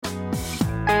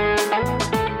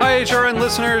HRN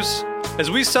listeners.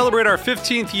 As we celebrate our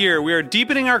 15th year, we are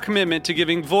deepening our commitment to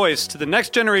giving voice to the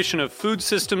next generation of food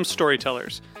systems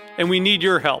storytellers, and we need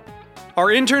your help. Our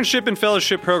internship and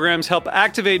fellowship programs help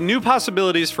activate new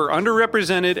possibilities for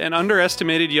underrepresented and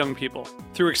underestimated young people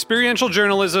through experiential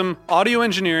journalism, audio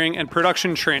engineering, and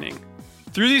production training.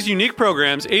 Through these unique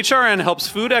programs, HRN helps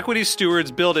food equity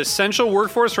stewards build essential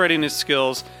workforce readiness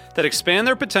skills that expand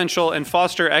their potential and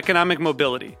foster economic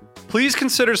mobility. Please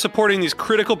consider supporting these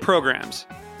critical programs.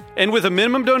 And with a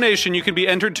minimum donation, you can be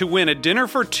entered to win a dinner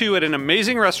for two at an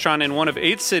amazing restaurant in one of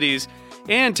 8 cities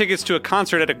and tickets to a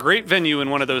concert at a great venue in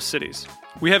one of those cities.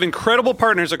 We have incredible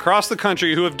partners across the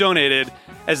country who have donated,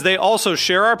 as they also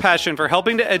share our passion for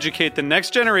helping to educate the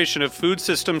next generation of food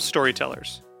systems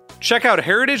storytellers. Check out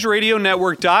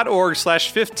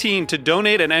heritageradionetwork.org/15 to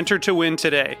donate and enter to win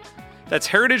today. That's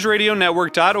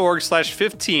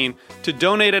heritageradionetwork.org/15 to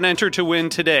donate and enter to win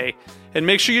today. And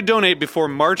make sure you donate before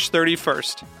March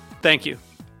 31st. Thank you.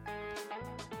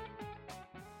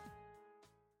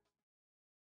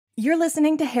 You're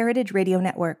listening to Heritage Radio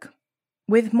Network.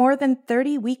 With more than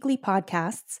 30 weekly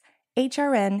podcasts,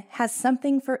 HRN has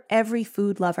something for every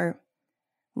food lover.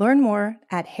 Learn more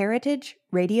at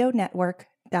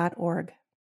heritageradionetwork.org.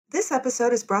 This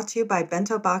episode is brought to you by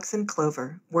Bento Box and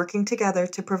Clover, working together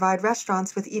to provide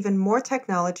restaurants with even more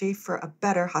technology for a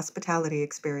better hospitality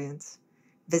experience.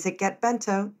 Visit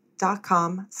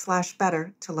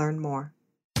getbento.com/better to learn more.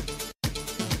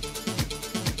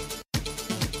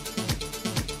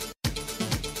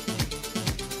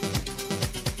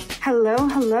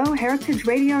 Hello, Heritage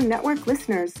Radio Network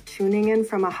listeners, tuning in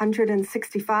from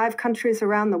 165 countries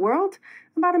around the world,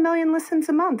 about 1 million listens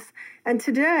a month. And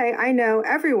today, I know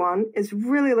everyone is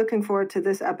really looking forward to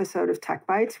this episode of Tech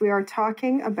Bites. We are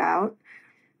talking about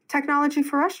technology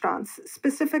for restaurants,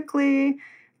 specifically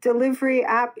delivery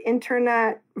app,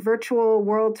 internet, virtual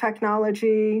world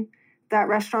technology that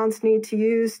restaurants need to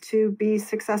use to be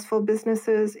successful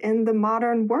businesses in the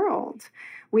modern world.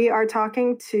 We are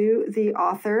talking to the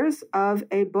authors of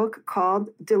a book called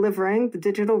Delivering the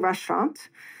Digital Restaurant,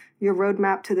 Your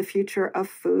Roadmap to the Future of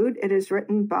Food. It is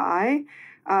written by,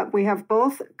 we have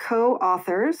both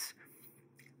co-authors.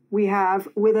 We have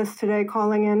with us today,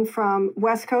 calling in from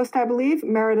West Coast, I believe,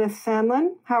 Meredith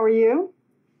Sandlin. How are you?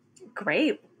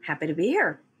 Great. Happy to be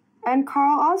here. And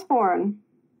Carl Osborne.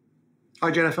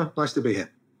 Hi, Jennifer. Nice to be here.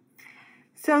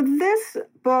 So this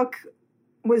book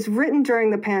was written during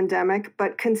the pandemic,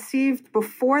 but conceived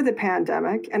before the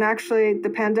pandemic. And actually, the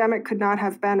pandemic could not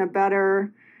have been a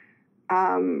better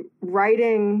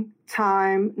writing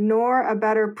time, nor a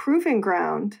better proving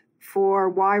ground for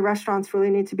why restaurants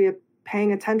really need to be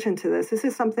paying attention to this. This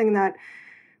is something that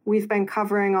we've been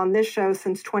covering on this show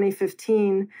since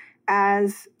 2015.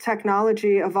 As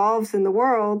technology evolves in the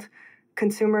world,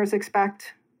 consumers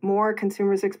expect more.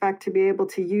 Consumers expect to be able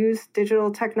to use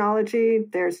digital technology.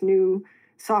 There's new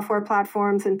software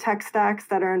platforms and tech stacks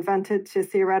that are invented to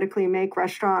theoretically make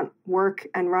restaurant work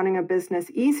and running a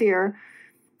business easier.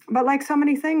 But like so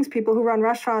many things, people who run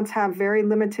restaurants have very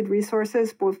limited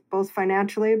resources, both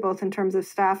financially, both in terms of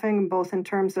staffing, and both in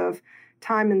terms of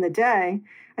time in the day.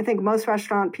 I think most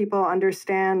restaurant people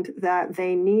understand that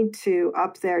they need to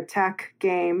up their tech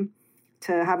game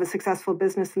to have a successful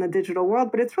business in the digital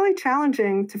world, but it's really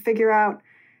challenging to figure out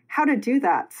how to do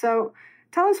that. So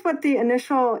tell us what the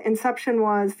initial inception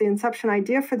was, the inception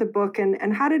idea for the book,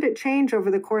 and how did it change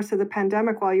over the course of the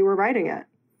pandemic while you were writing it?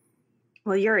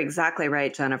 Well, you're exactly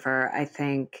right, Jennifer. I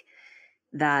think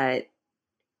that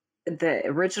the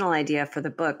original idea for the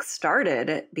book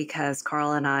started because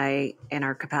Carl and I, in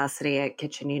our capacity at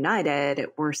Kitchen United,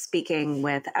 were speaking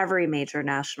with every major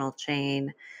national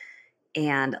chain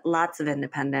and lots of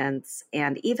independents,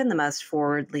 and even the most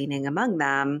forward-leaning among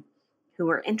them who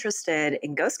were interested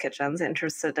in ghost kitchens,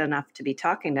 interested enough to be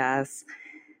talking to us,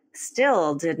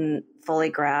 still didn't fully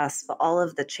grasp all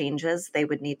of the changes they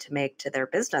would need to make to their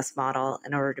business model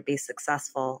in order to be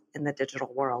successful in the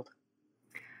digital world.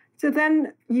 So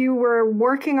then you were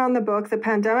working on the book, the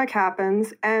pandemic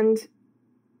happens, and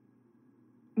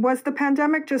was the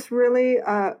pandemic just really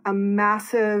a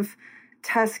massive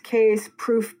test case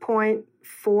proof point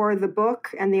for the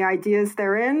book and the ideas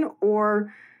therein?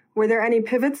 Or were there any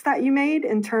pivots that you made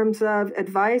in terms of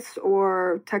advice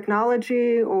or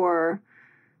technology or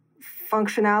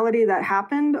functionality that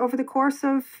happened over the course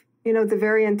of, the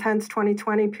very intense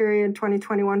 2020 period,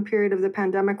 2021 period of the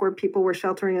pandemic where people were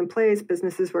sheltering in place,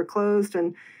 businesses were closed,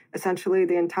 and essentially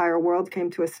the entire world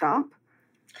came to a stop?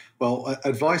 Well,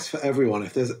 advice for everyone.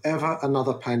 If there's ever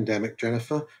another pandemic,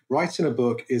 Jennifer, writing a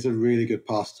book is a really good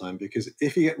pastime because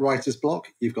if you get writer's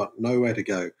block, you've got nowhere to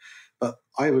go. But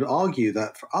I would argue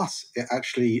that for us, it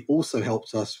actually also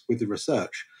helped us with the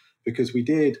research, because we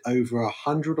did over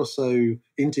 100 or so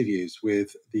interviews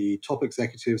with the top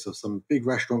executives of some big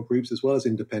restaurant groups, as well as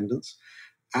independents,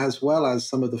 as well as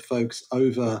some of the folks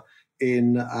over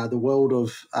in the world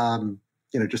of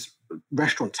just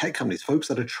restaurant tech companies, folks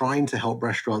that are trying to help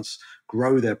restaurants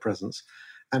grow their presence.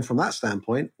 And from that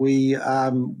standpoint, we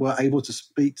were able to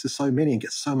speak to so many and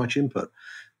get so much input.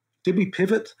 Did we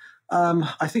pivot?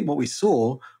 I think what we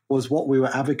saw was what we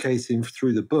were advocating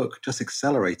through the book just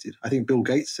accelerated. I think Bill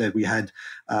Gates said we had,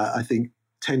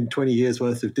 10, 20 years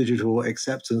worth of digital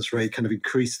acceptance rate kind of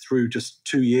increased through just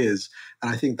 2 years.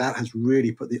 And I think that has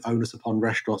really put the onus upon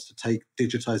restaurants to take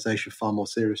digitization far more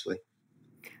seriously.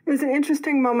 It was an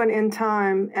interesting moment in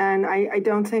time, and I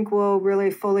don't think we'll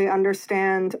really fully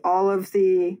understand all of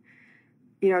the,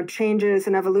 changes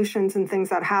and evolutions and things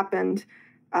that happened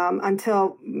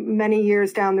until many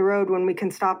years down the road when we can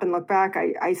stop and look back.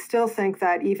 I still think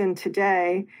that even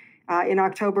today, in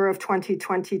October of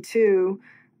 2022,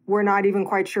 we're not even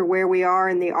quite sure where we are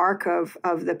in the arc of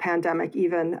the pandemic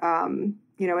even.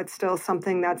 It's still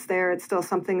something that's there. It's still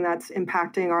something that's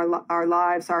impacting our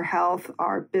lives, our health,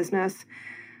 our business.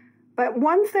 But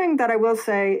one thing that I will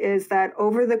say is that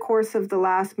over the course of the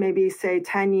last maybe, say,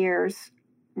 10 years,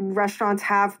 restaurants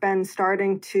have been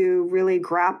starting to really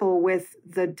grapple with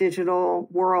the digital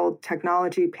world,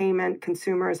 technology, payment,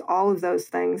 consumers, all of those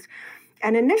things.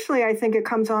 And initially, I think it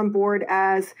comes on board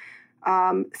as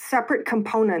separate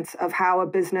components of how a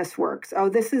business works. Oh,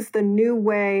 this is the new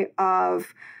way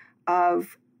of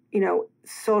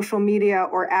social media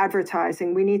or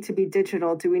advertising. We need to be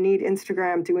digital. Do we need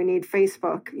Instagram? Do we need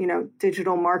Facebook?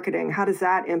 Digital marketing. How does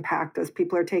that impact us?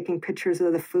 People are taking pictures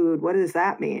of the food. What does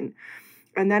that mean?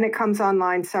 And then it comes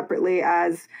online separately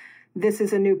as this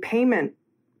is a new payment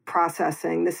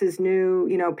processing. This is new,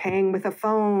 paying with a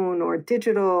phone or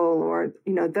digital or,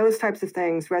 those types of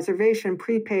things, reservation,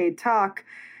 prepaid, talk.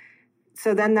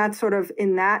 So then that's sort of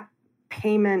in that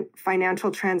payment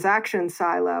financial transaction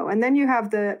silo. And then you have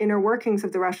the inner workings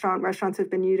of the restaurant. Restaurants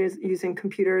have been using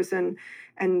computers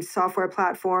and software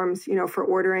platforms, for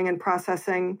ordering and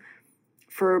processing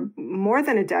for more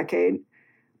than a decade.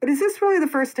 But is this really the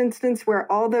first instance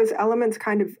where all those elements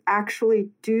kind of actually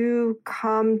do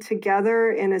come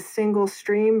together in a single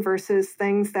stream versus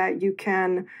things that you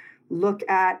can look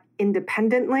at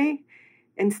independently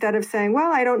instead of saying,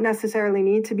 well, I don't necessarily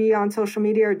need to be on social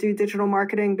media or do digital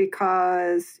marketing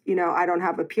because, I don't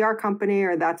have a PR company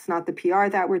or that's not the PR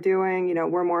that we're doing.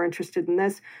 We're more interested in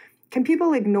this. Can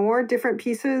people ignore different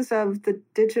pieces of the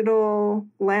digital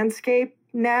landscape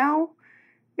now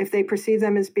if they perceive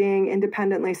them as being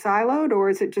independently siloed, or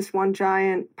is it just one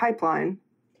giant pipeline?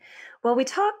 Well, we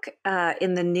talk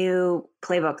in the new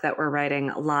playbook that we're writing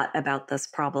a lot about this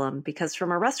problem because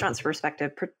from a restaurant's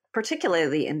perspective,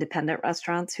 particularly independent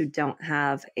restaurants who don't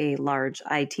have a large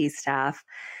IT staff,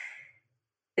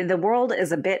 the world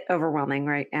is a bit overwhelming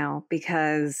right now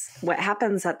because what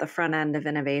happens at the front end of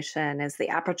innovation is the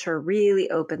aperture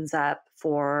really opens up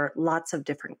for lots of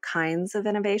different kinds of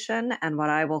innovation and what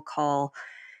I will call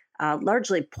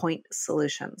largely point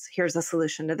solutions. Here's a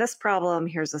solution to this problem.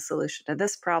 Here's a solution to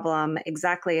this problem.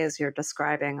 Exactly as you're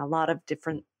describing, a lot of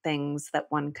different things that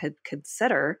one could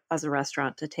consider as a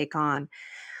restaurant to take on.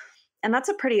 And that's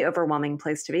a pretty overwhelming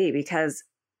place to be because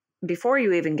before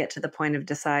you even get to the point of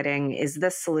deciding, is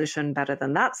this solution better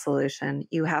than that solution,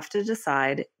 you have to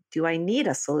decide, do I need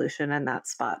a solution in that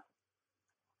spot?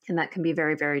 And that can be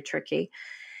very, very tricky.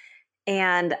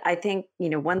 And I think,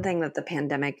 one thing that the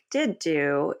pandemic did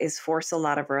do is force a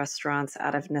lot of restaurants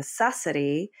out of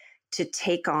necessity to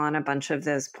take on a bunch of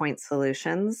those point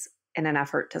solutions in an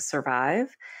effort to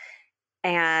survive.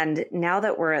 And now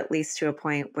that we're at least to a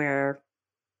point where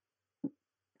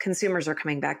consumers are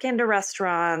coming back into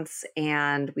restaurants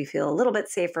and we feel a little bit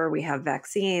safer, we have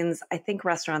vaccines, I think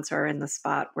restaurants are in the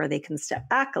spot where they can step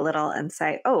back a little and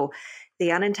say, oh,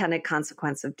 the unintended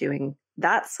consequence of doing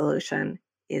that solution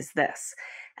is this.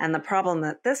 And the problem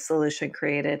that this solution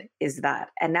created is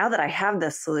that. And now that I have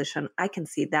this solution, I can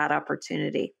see that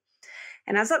opportunity.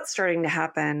 And as that's starting to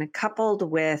happen, coupled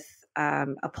with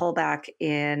a pullback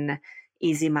in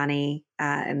easy money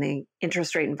and the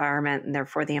interest rate environment, and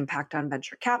therefore the impact on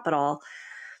venture capital,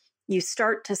 you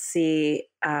start to see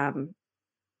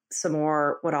some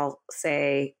more, what I'll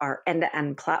say are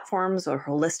end-to-end platforms or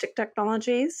holistic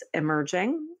technologies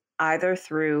emerging, either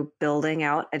through building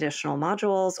out additional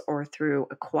modules or through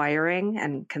acquiring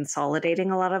and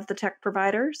consolidating a lot of the tech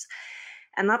providers.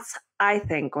 And that's, I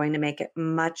think, going to make it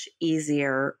much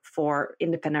easier for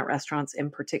independent restaurants in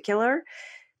particular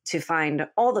to find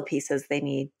all the pieces they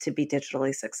need to be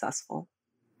digitally successful.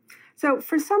 So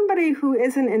for somebody who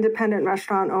is an independent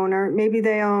restaurant owner, maybe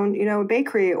they own, a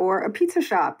bakery or a pizza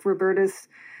shop. Roberta's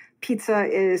Pizza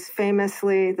is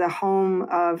famously the home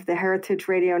of the Heritage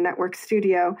Radio Network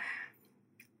studio.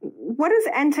 What does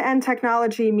end-to-end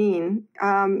technology mean?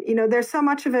 There's so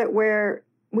much of it where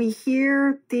we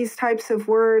hear these types of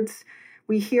words.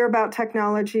 We hear about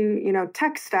technology,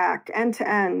 tech stack,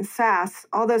 end-to-end, SaaS,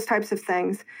 all those types of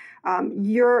things.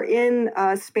 You're in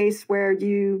a space where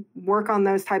you work on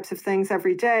those types of things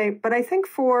every day. But I think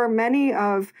for many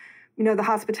of, the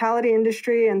hospitality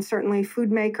industry and certainly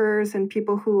food makers and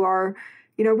people who are,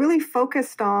 really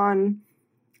focused on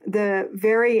the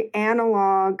very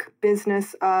analog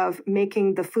business of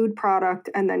making the food product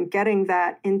and then getting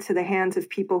that into the hands of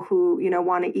people who,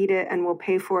 want to eat it and will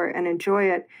pay for it and enjoy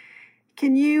it.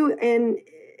 Can you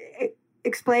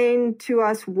explain to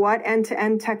us what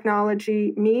end-to-end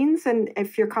technology means? And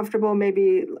if you're comfortable,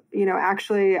 maybe,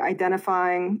 actually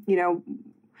identifying,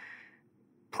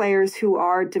 players who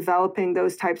are developing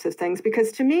those types of things.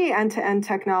 Because to me, end-to-end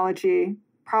technology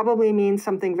probably means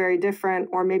something very different,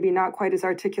 or maybe not quite as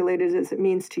articulated as it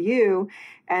means to you.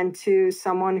 And to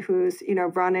someone who's,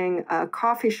 running a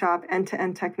coffee shop,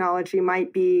 end-to-end technology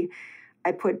might be,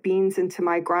 I put beans into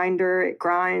my grinder, it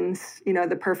grinds,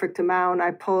 the perfect amount.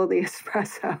 I pull the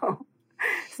espresso,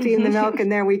 steam the milk,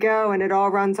 and there we go. And it all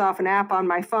runs off an app on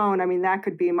my phone. I mean, that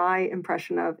could be my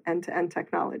impression of end-to-end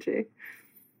technology.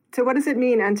 So what does it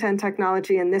mean, end-to-end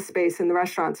technology in this space, in the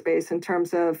restaurant space, in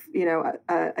terms of,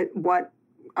 what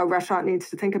a restaurant needs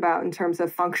to think about in terms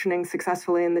of functioning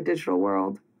successfully in the digital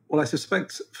world? Well, I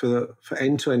suspect for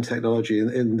end-to-end technology,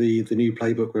 in the new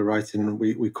playbook we're writing,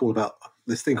 we call about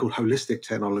this thing called holistic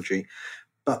technology.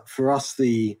 But for us,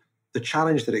 the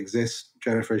challenge that exists,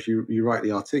 Jennifer, as you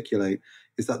rightly articulate,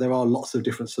 is that there are lots of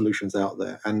different solutions out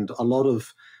there. And a lot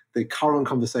of the current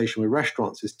conversation with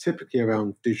restaurants is typically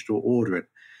around digital ordering.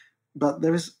 But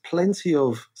there is plenty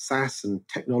of SaaS and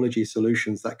technology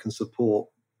solutions that can support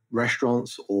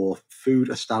restaurants or food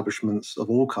establishments of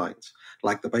all kinds,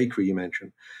 like the bakery you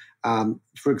mentioned.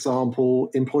 For example,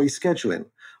 employee scheduling,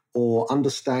 or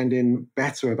understanding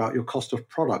better about your cost of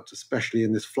product, especially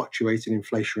in this fluctuating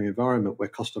inflationary environment where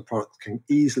cost of product can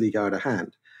easily go out of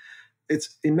hand.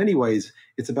 It's in many ways,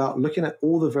 it's about looking at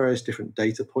all the various different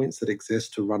data points that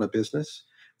exist to run a business,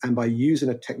 and by using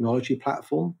a technology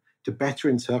platform to better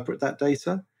interpret that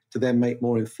data, to then make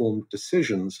more informed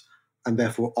decisions and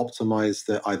therefore optimize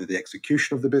either the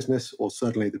execution of the business or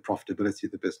certainly the profitability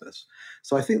of the business.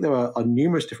 So I think there are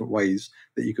numerous different ways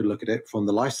that you could look at it, from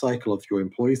the life cycle of your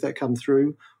employees that come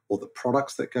through, or the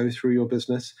products that go through your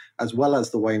business, as well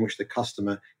as the way in which the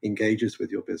customer engages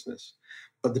with your business.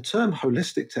 But the term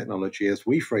holistic technology, as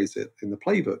we phrase it in the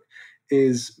playbook,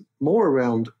 is more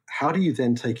around how do you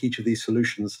then take each of these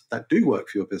solutions that do work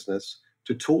for your business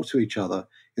to talk to each other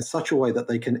in such a way that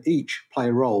they can each play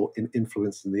a role in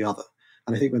influencing the other.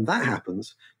 And I think when that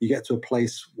happens, you get to a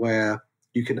place where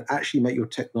you can actually make your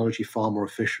technology far more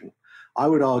efficient. I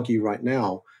would argue right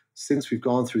now, since we've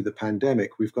gone through the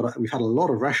pandemic, we've had a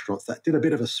lot of restaurants that did a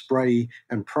bit of a spray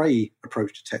and pray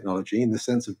approach to technology, in the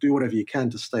sense of do whatever you can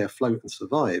to stay afloat and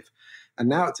survive. And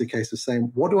now it's a case of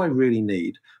saying, what do I really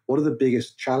need? What are the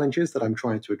biggest challenges that I'm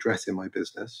trying to address in my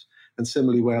business? And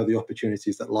similarly, where are the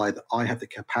opportunities that lie that I have the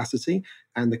capacity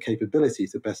and the capability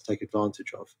to best take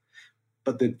advantage of?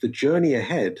 But the journey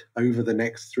ahead over the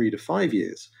next 3 to 5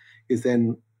 years is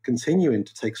then continuing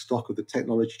to take stock of the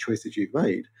technology choices you've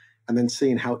made, and then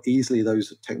seeing how easily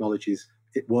those technologies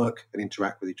work and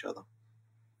interact with each other.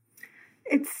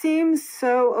 It seems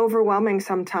so overwhelming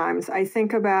sometimes. I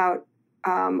think about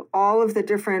all of the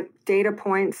different data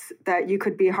points that you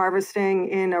could be harvesting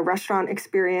in a restaurant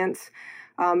experience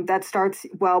that starts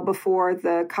well before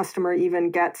the customer even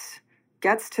gets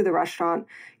to the restaurant.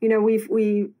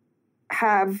 We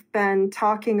have been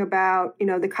talking about,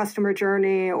 the customer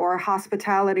journey or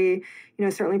hospitality.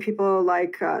 Certainly people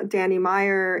like Danny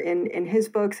Meyer in his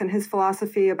books and his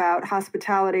philosophy about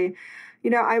hospitality.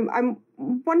 I'm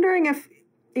wondering if,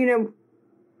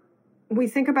 we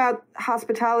think about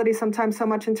hospitality sometimes so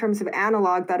much in terms of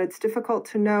analog that it's difficult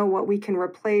to know what we can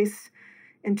replace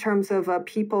in terms of a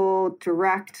people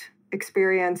direct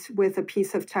experience with a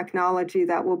piece of technology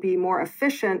that will be more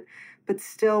efficient, but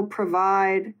still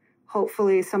provide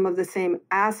hopefully some of the same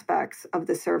aspects of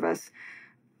the service.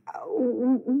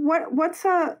 What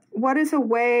is a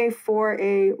way for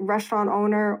a restaurant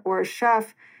owner or a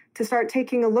chef to start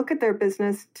taking a look at their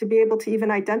business to be able to even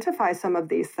identify some of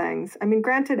these things? I mean,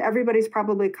 granted, everybody's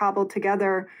probably cobbled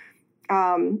together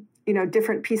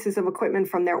different pieces of equipment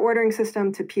from their ordering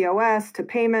system to POS to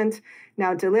payment,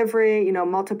 now delivery,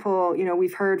 multiple,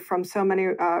 we've heard from so many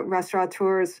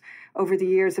restaurateurs over the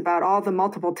years about all the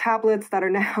multiple tablets that are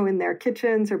now in their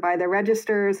kitchens or by their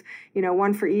registers,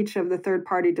 one for each of the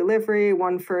third-party delivery,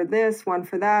 one for this, one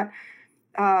for that.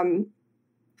 How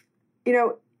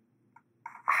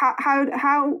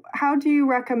do you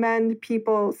recommend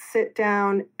people sit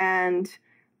down and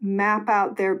map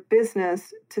out their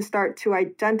business to start to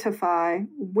identify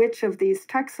which of these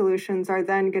tech solutions are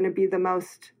then going to be the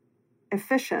most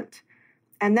efficient?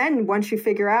 And then once you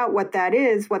figure out what that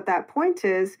is, what that point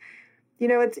is,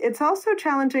 it's also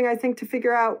challenging, I think, to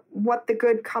figure out what the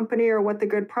good company or what the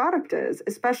good product is,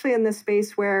 especially in this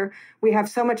space where we have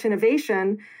so much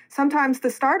innovation. Sometimes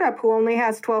the startup who only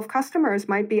has 12 customers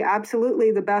might be absolutely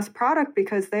the best product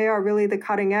because they are really the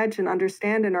cutting edge and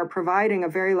understand and are providing a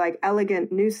very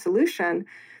elegant new solution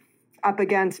up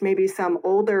against maybe some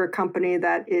older company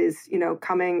that is,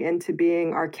 coming into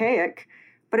being archaic.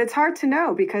 But it's hard to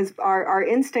know because our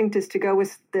instinct is to go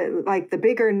with the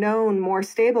bigger known, more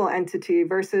stable entity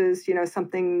versus,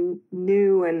 something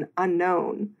new and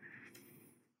unknown.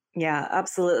 Yeah,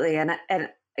 absolutely. And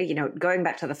going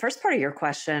back to the first part of your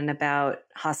question about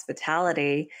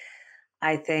hospitality,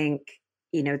 I think,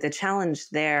 the challenge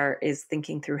there is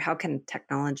thinking through how can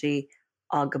technology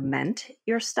augment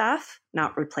your staff,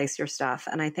 not replace your staff.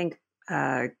 And I think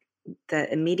the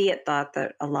immediate thought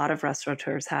that a lot of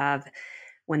restaurateurs have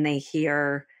when they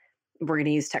hear we're going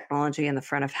to use technology in the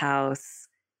front of house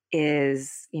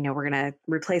is, we're going to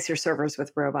replace your servers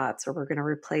with robots, or we're going to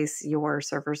replace your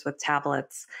servers with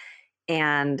tablets.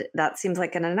 And that seems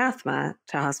like an anathema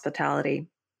to hospitality.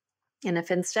 And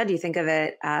if instead you think of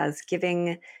it as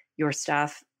giving your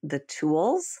staff the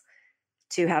tools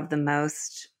to have the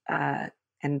most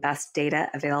and best data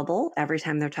available every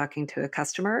time they're talking to a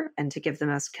customer, and to give the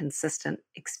most consistent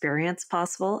experience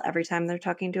possible every time they're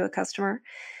talking to a customer,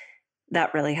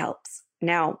 that really helps.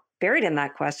 Now, buried in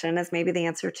that question is maybe the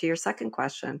answer to your second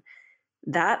question.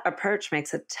 That approach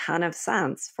makes a ton of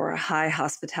sense for a high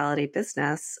hospitality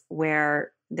business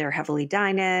where they're heavily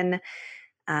dine-in.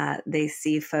 They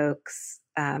see folks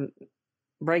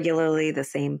regularly, the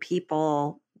same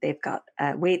people. They've got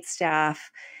wait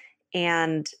staff.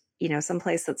 And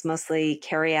someplace that's mostly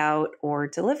carry out or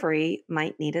delivery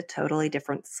might need a totally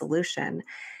different solution.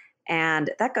 And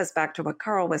that goes back to what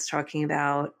Carl was talking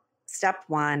about. Step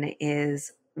one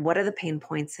is, what are the pain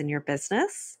points in your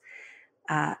business?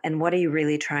 And what are you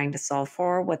really trying to solve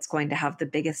for? What's going to have the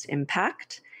biggest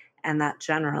impact? And that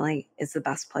generally is the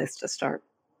best place to start.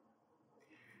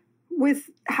 With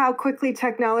how quickly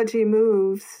technology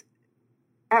moves,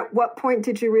 at what point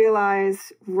did you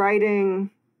realize writing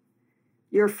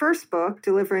your first book,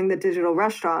 Delivering the Digital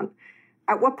Restaurant,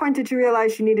 at what point did you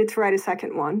realize you needed to write a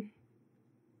second one?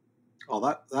 Oh,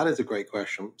 that is a great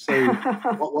question. So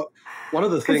one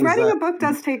of the things, because writing a book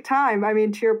does take time. I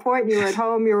mean, to your point, you were at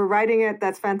home, you were writing it.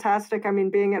 That's fantastic. I mean,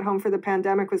 being at home for the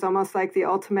pandemic was almost like the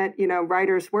ultimate,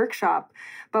 writer's workshop.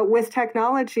 But with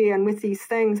technology and with these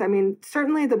things, I mean,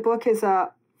 certainly the book is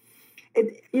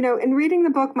in reading the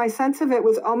book, my sense of it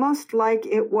was almost like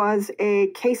it was a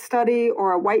case study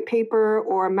or a white paper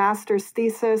or a master's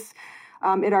thesis.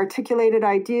 It articulated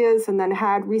ideas and then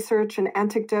had research and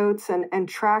anecdotes and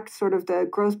tracked sort of the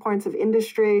growth points of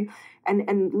industry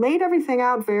and laid everything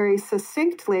out very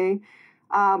succinctly.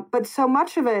 But so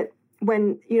much of it,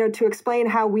 when, to explain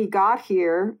how we got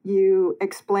here, you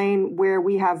explain where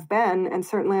we have been. And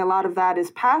certainly a lot of that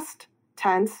is past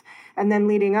tense. And then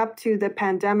leading up to the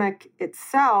pandemic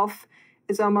itself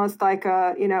is almost like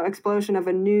a, explosion of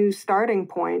a new starting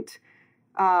point.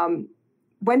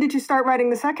 When did you start writing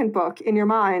the second book in your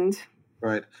mind?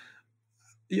 Right.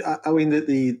 Yeah, I mean,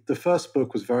 the first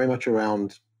book was very much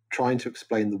around trying to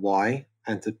explain the why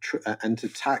and to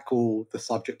tackle the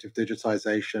subject of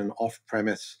digitization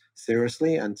off-premise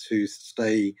seriously, and to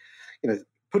stay,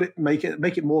 make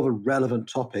it more of a relevant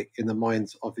topic in the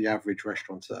minds of the average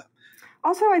restaurateur.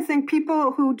 Also, I think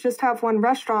people who just have one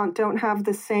restaurant don't have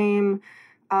the same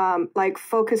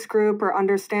focus group or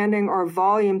understanding or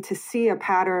volume to see a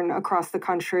pattern across the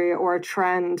country or a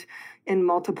trend in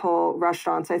multiple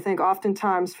restaurants. I think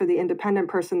oftentimes for the independent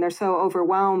person, they're so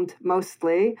overwhelmed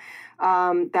mostly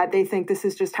that they think this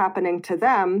is just happening to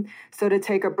them. So to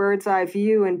take a bird's eye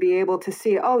view and be able to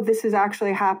see, oh, this is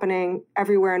actually happening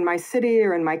everywhere in my city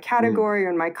or in my category or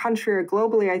in my country or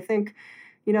globally, I think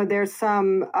there's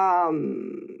some,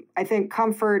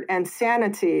 comfort and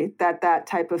sanity that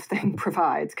type of thing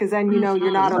provides, because then,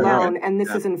 you're not alone, and this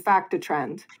is in fact a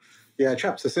trend. Yeah,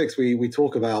 chapter 6, we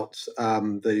talk about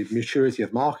the maturity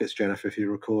of markets, Jennifer, if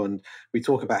you recall, and we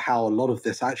talk about how a lot of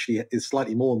this actually is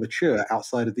slightly more mature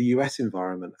outside of the US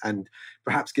environment, and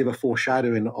perhaps give a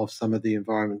foreshadowing of some of the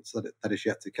environments that is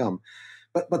yet to come.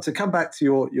 But to come back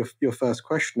to your first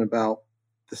question about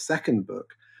the second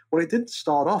book, well, it didn't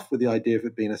start off with the idea of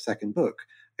it being a second book.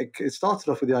 It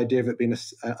started off with the idea of it being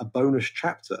a bonus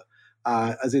chapter,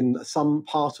 as in some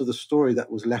part of the story that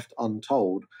was left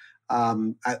untold.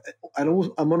 And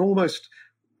almost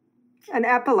an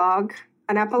epilogue,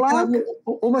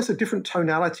 almost a different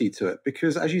tonality to it,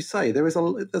 because, as you say, there's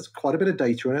quite a bit of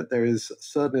data in it. There is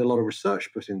certainly a lot of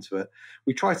research put into it.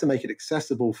 We try to make it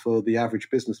accessible for the average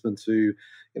businessman to,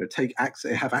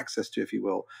 have access to, if you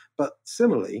will. But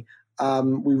similarly,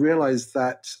 we realize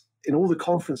that in all the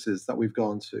conferences that we've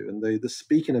gone to and the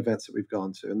speaking events that we've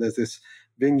gone to, and there's this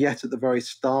vignette at the very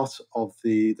start of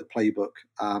the playbook,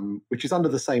 which is under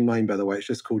the same name, by the way. It's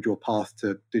just called Your Path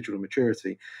to Digital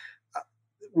Maturity.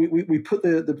 We put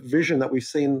the vision that we've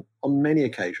seen on many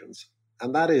occasions,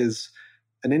 and that is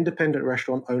an independent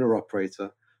restaurant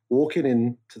owner-operator walking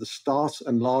into the start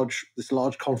and this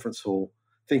large conference hall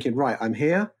thinking, right, I'm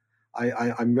here,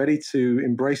 I'm ready to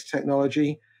embrace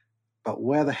technology, but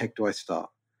where the heck do I start?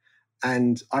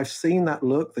 And I've seen that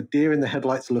look, the deer in the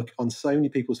headlights look, on so many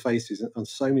people's faces on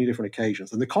so many different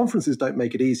occasions. And the conferences don't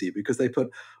make it easy because they put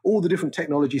all the different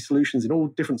technology solutions in all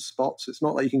different spots. It's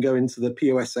not like you can go into the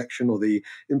POS section or the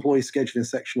employee scheduling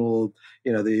section or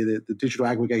the digital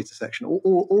aggregator section.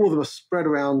 All of them are spread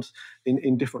around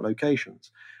in different locations.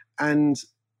 And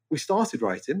we started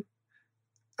writing.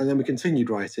 And then we continued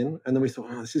writing, and then we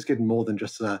thought, this is getting more than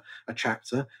just a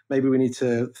chapter. Maybe we need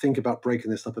to think about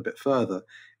breaking this up a bit further.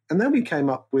 And then we came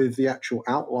up with the actual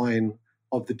outline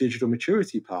of the digital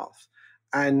maturity path.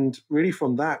 And really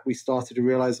from that, we started to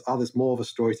realize, there's more of a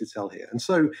story to tell here. And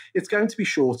so it's going to be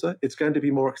shorter. It's going to be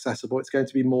more accessible. It's going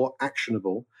to be more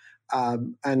actionable.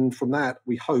 And from that,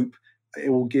 we hope it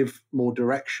will give more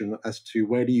direction as to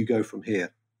where do you go from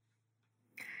here.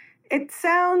 It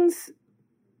sounds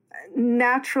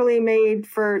naturally made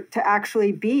to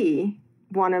actually be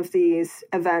one of these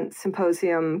events,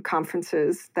 symposium,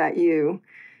 conferences that you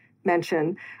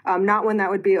mentioned, not one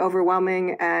that would be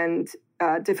overwhelming and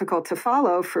difficult to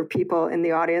follow for people in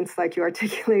the audience, like you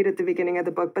articulate at the beginning of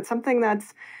the book, but something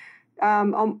that's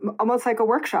almost like a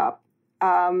workshop.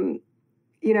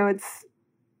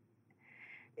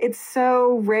 It's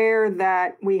so rare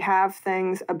that we have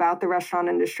things about the restaurant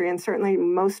industry, and certainly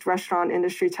most restaurant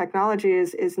industry technology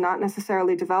is not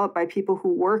necessarily developed by people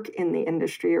who work in the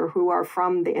industry or who are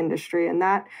from the industry. And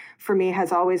that, for me,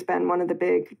 has always been one of the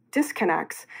big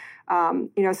disconnects.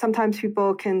 Sometimes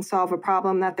people can solve a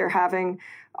problem that they're having.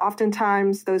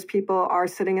 Oftentimes, those people are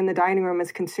sitting in the dining room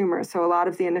as consumers. So a lot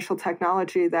of the initial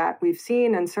technology that we've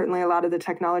seen, and certainly a lot of the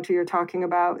technology you're talking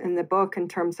about in the book in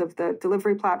terms of the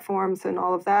delivery platforms and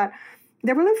all of that,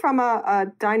 they're really from a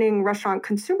dining restaurant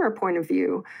consumer point of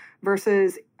view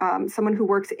versus someone who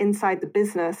works inside the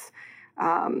business.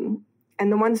 And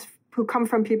the ones who come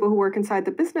from people who work inside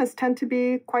the business tend to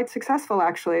be quite successful,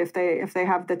 actually, if they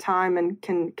have the time and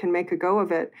can make a go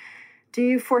of it. Do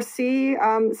you foresee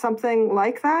something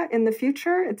like that in the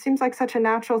future? It seems like such a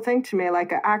natural thing to me,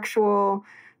 like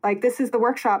this is the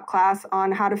workshop class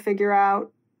on how to figure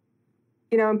out,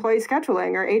 employee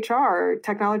scheduling or HR, or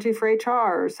technology for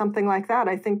HR or something like that.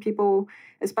 I think people,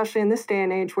 especially in this day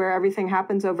and age where everything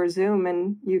happens over Zoom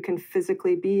and you can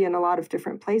physically be in a lot of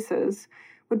different places,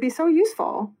 would be so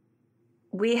useful.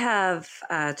 We have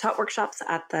taught workshops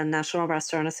at the National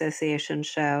Restaurant Association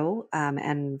show,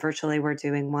 and virtually we're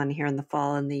doing one here in the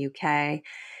fall in the UK.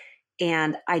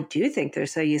 And I do think they're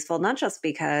so useful, not just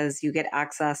because you get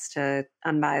access to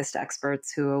unbiased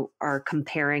experts who are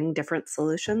comparing different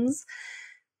solutions,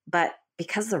 but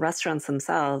because the restaurants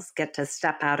themselves get to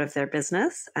step out of their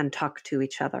business and talk to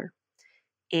each other.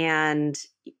 And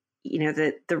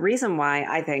the reason why,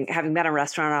 I think, having been a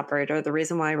restaurant operator, the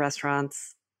reason why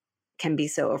restaurants can be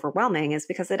so overwhelming is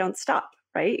because they don't stop,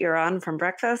 right? You're on from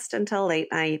breakfast until late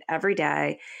night every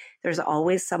day. There's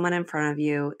always someone in front of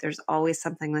you. There's always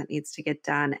something that needs to get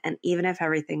done. And even if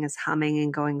everything is humming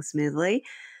and going smoothly,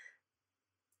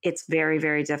 it's very,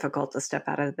 very difficult to step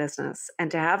out of the business.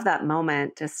 And to have that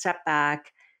moment to step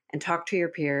back and talk to your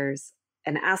peers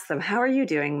and ask them, how are you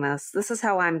doing this? This is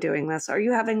how I'm doing this. Are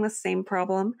you having the same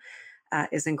problem?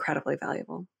 Is incredibly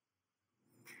valuable.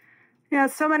 Yeah,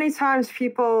 so many times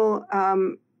people,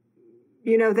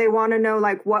 they want to know,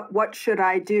 like, what should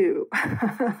I do?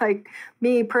 Like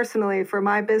me personally, for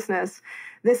my business,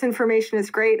 this information is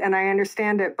great and I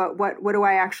understand it, but what do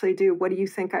I actually do? What do you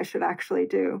think I should actually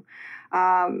do?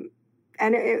 And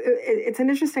And it's an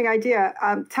interesting idea.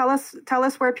 Tell us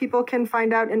where people can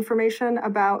find out information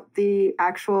about the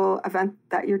actual event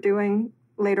that you're doing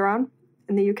later on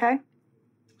in the UK.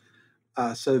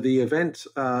 So the event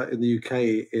in the UK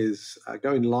is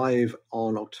going live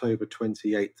on October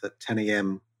 28th at 10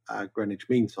 a.m. Greenwich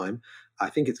Mean Time. I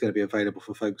think it's going to be available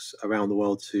for folks around the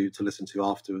world to listen to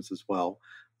afterwards as well.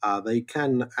 They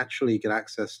can actually get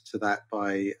access to that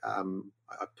by, I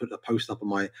put a post up on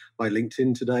my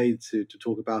LinkedIn today to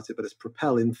talk about it, but it's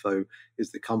Propel Info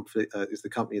is the company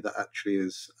that actually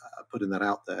is putting that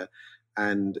out there.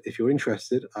 And if you're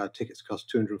interested, tickets cost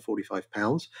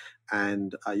 £245,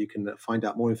 and you can find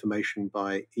out more information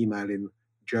by emailing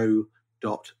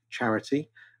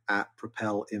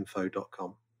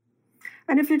joe.charity@propelinfo.com.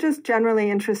 And if you're just generally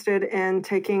interested in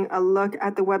taking a look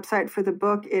at the website for the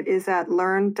book, it is at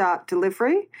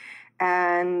learn.delivery,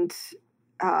 and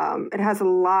it has a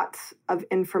lot of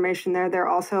information there. They're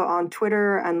also on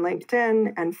Twitter and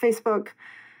LinkedIn and Facebook.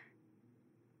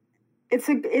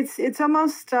 It's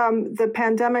almost the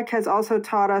pandemic has also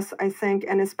taught us, I think,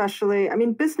 and especially, I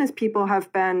mean, business people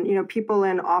have been, people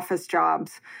in office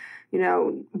jobs,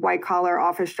 white collar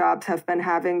office jobs have been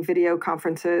having video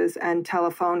conferences and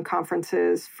telephone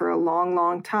conferences for a long,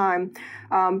 long time.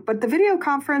 But the video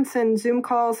conference and Zoom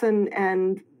calls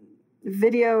and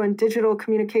video and digital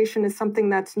communication is something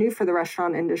that's new for the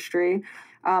restaurant industry,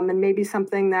 and maybe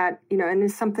something that, and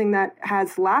is something that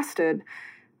has lasted.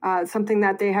 Something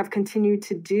that they have continued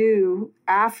to do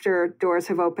after doors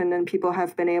have opened and people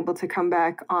have been able to come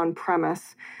back on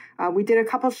premise. We did a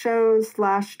couple shows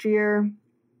last year.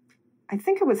 I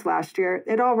think it was last year.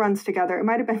 It all runs together. It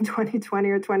might have been 2020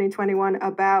 or 2021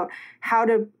 about how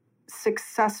to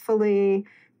successfully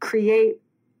create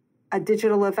a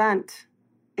digital event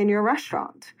in your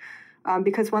restaurant.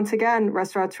 Because once again,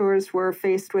 restaurateurs were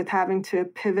faced with having to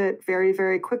pivot very,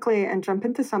 very quickly and jump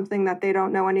into something that they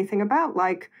don't know anything about,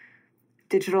 like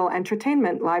digital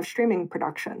entertainment, live streaming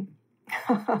production.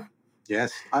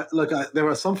 Yes. There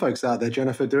are some folks out there,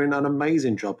 Jennifer, doing an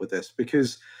amazing job with this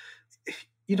because,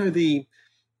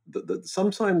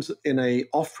 sometimes in a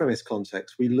off-premise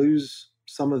context, we lose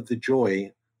some of the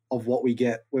joy of what we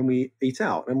get when we eat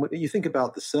out. And when you think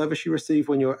about the service you receive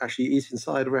when you're actually eating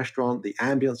inside a restaurant, the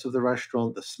ambience of the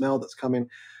restaurant, the smell that's coming,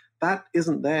 that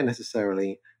isn't there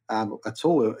necessarily at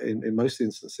all in most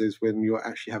instances when you're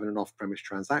actually having an off-premise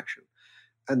transaction.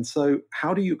 And so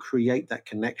how do you create that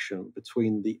connection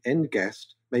between the end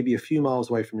guest, maybe a few miles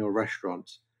away from your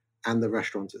restaurant, and the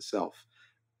restaurant itself?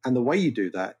 And the way you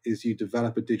do that is you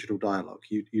develop a digital dialogue.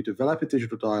 You develop a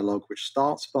digital dialogue which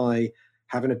starts by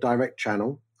having a direct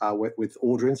channel with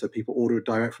ordering, so people order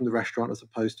direct from the restaurant as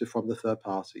opposed to from the third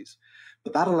parties.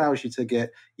 But that allows you to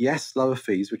get, yes, lower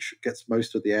fees, which gets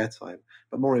most of the airtime,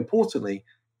 but more importantly,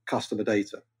 customer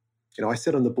data. I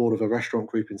sit on the board of a restaurant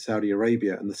group in Saudi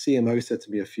Arabia, and the CMO said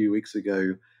to me a few weeks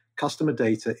ago, customer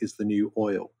data is the new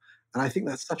oil. And I think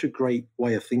that's such a great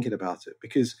way of thinking about it,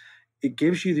 because it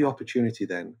gives you the opportunity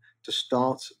then to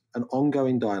start an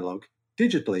ongoing dialogue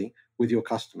digitally with your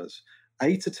customers.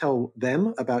 To tell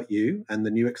them about you and the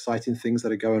new exciting things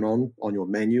that are going on your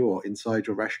menu or inside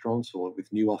your restaurants or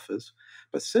with new offers.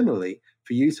 But similarly,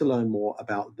 for you to learn more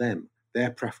about them, their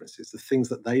preferences, the things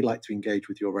that they like to engage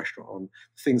with your restaurant on,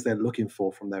 the things they're looking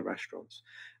for from their restaurants.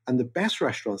 And the best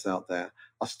restaurants out there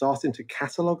are starting to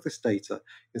catalog this data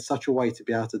in such a way to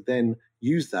be able to then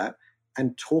use that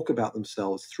and talk about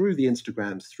themselves through the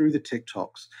Instagrams, through the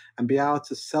TikToks, and be able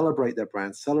to celebrate their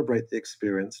brand, celebrate the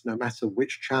experience, no matter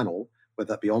which channel,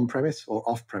 whether that be on-premise or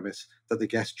off-premise, that the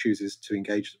guest chooses to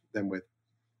engage them with.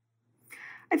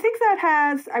 I think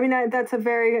that's a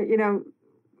very,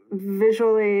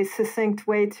 visually succinct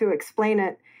way to explain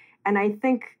it. And I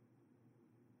think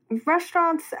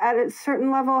restaurants at a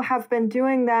certain level have been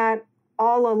doing that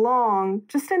all along,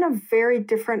 just in a very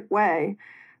different way.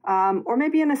 Or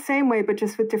maybe in the same way, but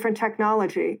just with different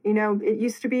technology. It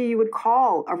used to be you would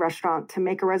call a restaurant to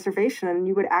make a reservation and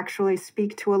you would actually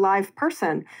speak to a live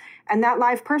person. And that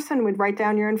live person would write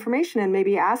down your information and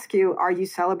maybe ask you, are you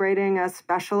celebrating a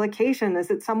special occasion?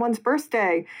 Is it someone's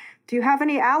birthday? Do you have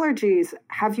any allergies?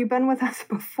 Have you been with us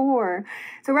before?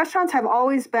 So restaurants have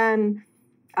always been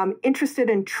interested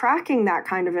in tracking that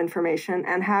kind of information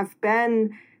and have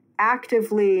been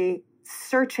actively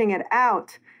searching it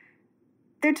out.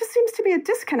 There just seems to be a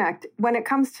disconnect when it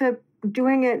comes to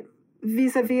doing it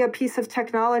vis-a-vis a piece of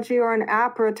technology or an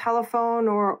app or a telephone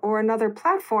or another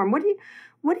platform. What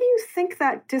do you think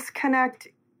that disconnect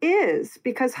is?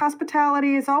 Because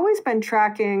hospitality has always been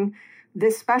tracking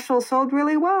this special sold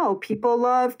really well. People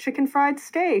love chicken fried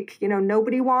steak.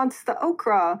 Nobody wants the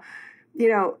okra.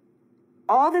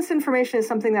 all this information is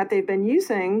something that they've been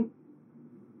using,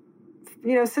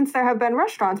 since there have been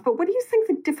restaurants. But what do you think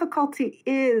the difficulty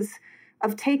is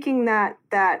of taking that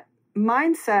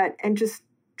mindset and just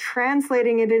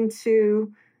translating it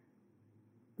into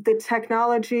the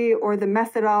technology or the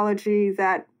methodology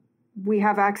that we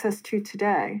have access to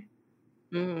today?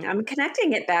 I'm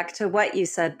connecting it back to what you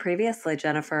said previously,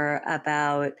 Jennifer,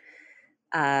 about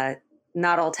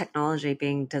not all technology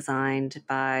being designed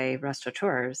by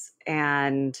restaurateurs.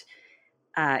 And,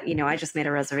 I just made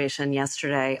a reservation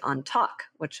yesterday on Tock,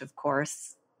 which of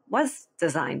course was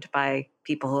designed by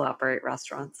people who operate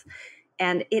restaurants.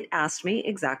 And it asked me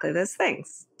exactly those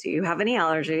things. Do you have any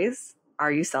allergies?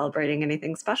 Are you celebrating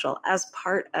anything special as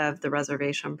part of the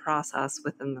reservation process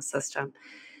within the system?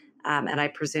 And I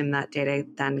presume that data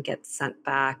then gets sent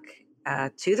back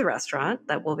to the restaurant.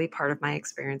 That will be part of my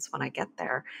experience when I get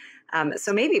there.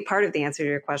 So maybe part of the answer to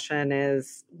your question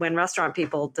is when restaurant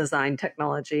people design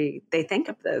technology, they think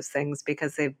of those things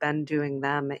because they've been doing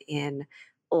them in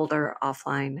older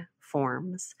offline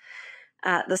forms.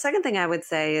 The second thing I would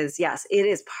say is, yes, it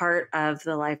is part of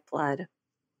the lifeblood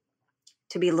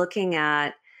to be looking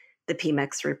at the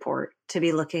PMIX report, to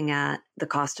be looking at the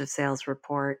cost of sales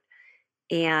report.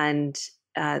 And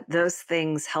those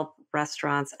things help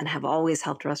restaurants and have always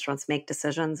helped restaurants make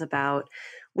decisions about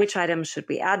which items should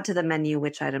we add to the menu,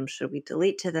 which items should we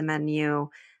delete to the menu.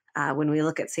 When we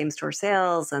look at same-store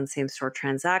sales and same-store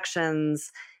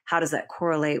transactions, how does that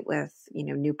correlate with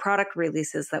new product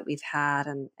releases that we've had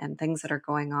and things that are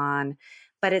going on?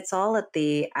 But it's all at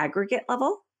the aggregate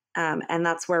level, and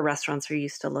that's where restaurants are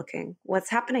used to looking. What's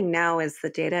happening now is the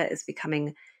data is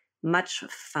becoming much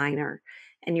finer.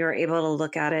 And you're able to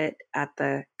look at it at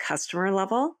the customer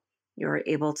level. You're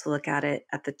able to look at it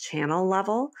at the channel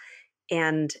level.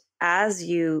 And as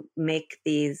you make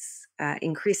these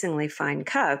increasingly fine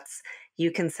cuts,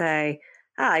 you can say,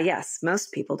 yes,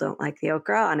 most people don't like the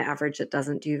okra. On average, it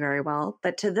doesn't do very well.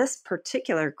 But to this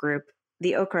particular group,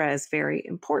 the okra is very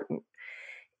important.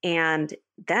 And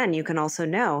then you can also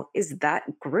know, is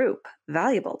that group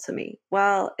valuable to me?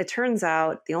 Well, it turns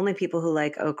out the only people who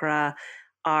like okra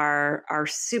are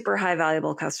super high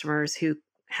valuable customers who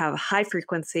have high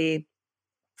frequency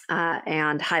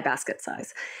and high basket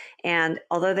size. And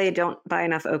although they don't buy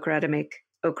enough okra to make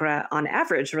okra on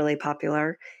average really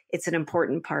popular, it's an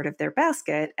important part of their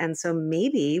basket. And so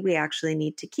maybe we actually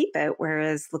need to keep it,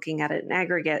 whereas looking at it in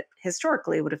aggregate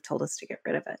historically would have told us to get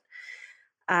rid of it.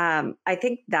 I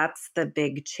think that's the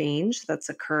big change that's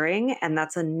occurring, and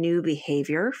that's a new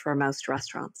behavior for most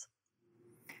restaurants.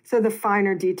 So the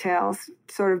finer details,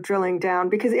 sort of drilling down,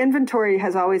 because inventory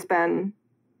has always been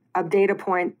a data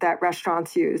point that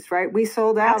restaurants use, right? We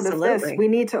sold out Absolutely. Of this. We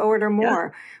need to order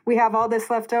more. Yeah. We have all this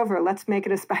left over. Let's make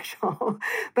it a special.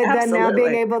 But Absolutely. Then now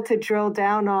being able to drill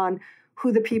down on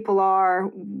who the people are,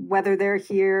 whether they're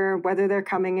here, whether they're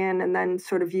coming in, and then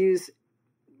sort of use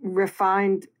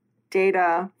refined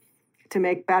data to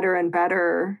make better and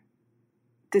better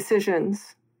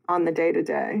decisions on the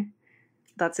day-to-day.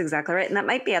 That's exactly right. And that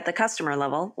might be at the customer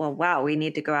level. Well, wow, we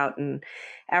need to go out and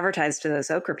advertise to those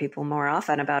okra people more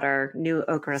often about our new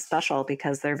okra special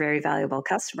because they're very valuable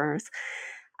customers.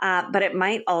 But it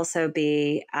might also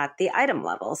be at the item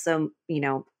level. So,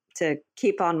 to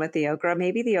keep on with the okra,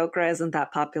 maybe the okra isn't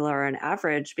that popular on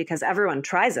average because everyone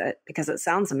tries it because it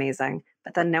sounds amazing,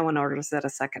 but then no one orders it a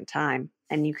second time.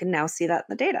 And you can now see that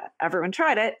in the data. Everyone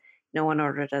tried it. No one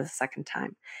ordered it a second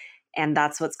time. And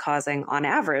that's what's causing, on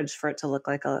average, for it to look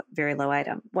like a very low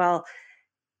item. Well,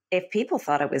 if people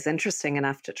thought it was interesting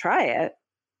enough to try it,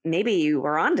 maybe you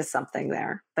were onto something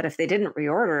there. But if they didn't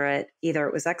reorder it, either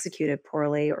it was executed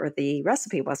poorly or the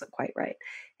recipe wasn't quite right.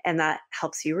 And that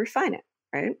helps you refine it,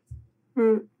 right?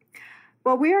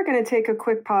 Well, we are going to take a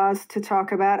quick pause to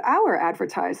talk about our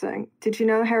advertising. Did you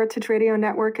know Heritage Radio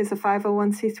Network is a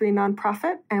 501c3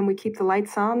 nonprofit, and we keep the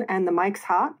lights on and the mics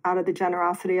hot out of the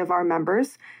generosity of our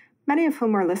members, many of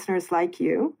whom are listeners like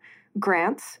you,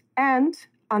 grants, and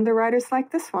underwriters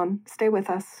like this one. Stay with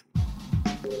us.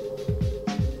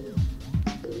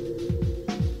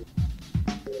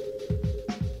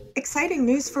 Exciting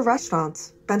news for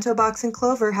restaurants. Bento Box and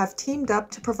Clover have teamed up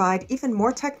to provide even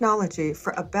more technology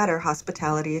for a better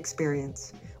hospitality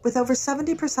experience. With over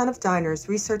 70% of diners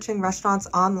researching restaurants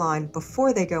online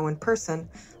before they go in person,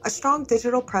 a strong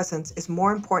digital presence is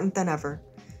more important than ever.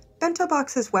 Bento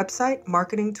Box's website,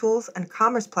 marketing tools, and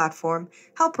commerce platform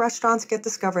help restaurants get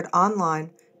discovered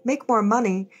online, make more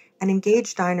money, and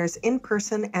engage diners in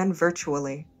person and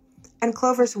virtually. And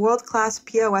Clover's world-class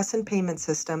POS and payment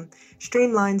system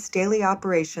streamlines daily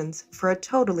operations for a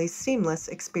totally seamless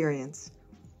experience.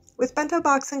 With Bento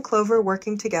Box and Clover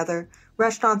working together,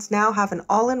 restaurants now have an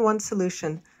all-in-one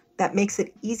solution that makes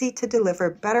it easy to deliver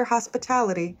better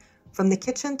hospitality from the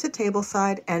kitchen to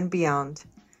tableside and beyond.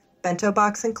 Bento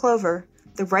Box and Clover,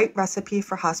 the right recipe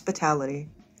for hospitality.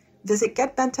 Visit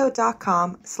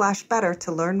getbento.com/better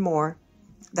to learn more.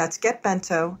 That's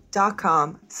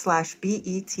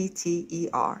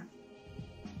getbento.com/BETTER.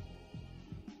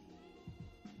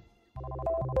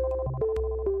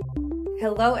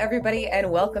 Hello, everybody,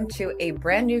 and welcome to a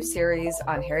brand new series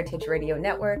on Heritage Radio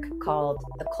Network called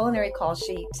The Culinary Call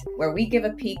Sheet, where we give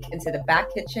a peek into the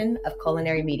back kitchen of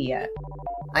culinary media.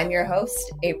 I'm your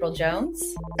host, April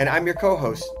Jones. And I'm your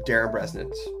co-host, Darren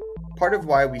Bresnitz. Part of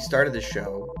why we started this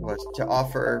show was to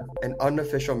offer an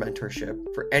unofficial mentorship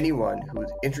for anyone who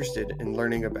is interested in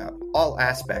learning about all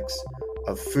aspects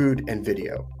of food and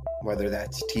video, whether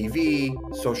that's TV,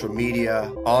 social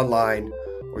media, online,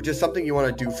 or just something you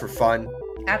want to do for fun.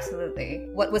 Absolutely.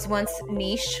 What was once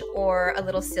niche or a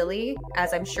little silly,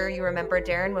 as I'm sure you remember,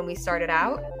 Darren, when we started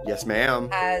out, yes, ma'am,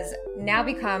 has now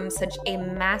become such a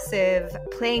massive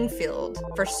playing field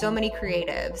for so many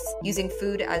creatives using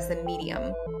food as the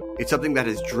medium. It's something that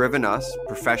has driven us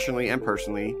professionally and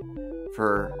personally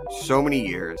for so many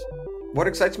years. What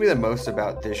excites me the most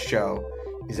about this show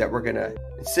is that we're going to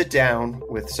sit down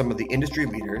with some of the industry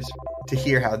leaders to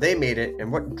hear how they made it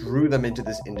and what drew them into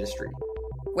this industry.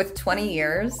 With 20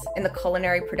 years in the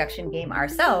culinary production game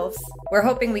ourselves, we're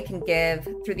hoping we can give,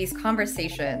 through these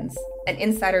conversations, an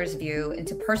insider's view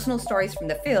into personal stories from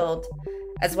the field,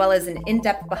 as well as an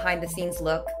in-depth behind-the-scenes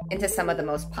look into some of the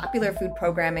most popular food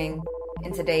programming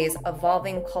in today's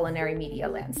evolving culinary media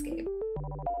landscape.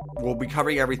 We'll be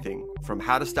covering everything from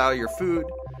how to style your food,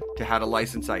 to how to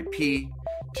license IP,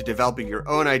 to developing your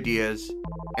own ideas,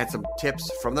 and some tips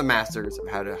from the masters of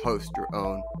how to host your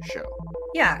own show.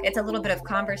 Yeah, it's a little bit of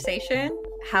conversation,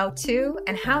 how to,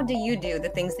 and how do you do the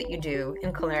things that you do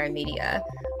in culinary media,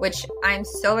 which I'm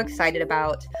so excited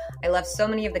about. I love so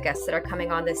many of the guests that are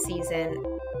coming on this season.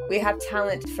 We have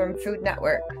talent from Food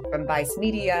Network, from Vice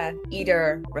Media,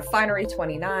 Eater, Refinery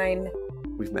 29.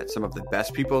 We've met some of the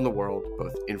best people in the world,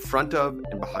 both in front of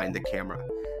and behind the camera,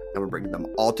 and we're bringing them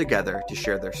all together to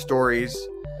share their stories,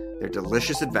 their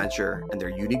delicious adventure, and their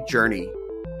unique journey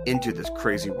into this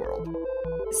crazy world.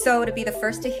 So to be the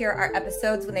first to hear our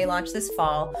episodes when they launch this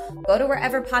fall, go to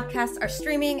wherever podcasts are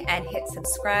streaming and hit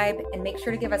subscribe, and make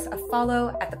sure to give us a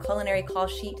follow at the Culinary Call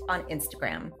Sheet on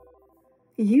Instagram.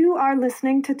 You are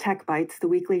listening to Tech Bites, the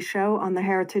weekly show on the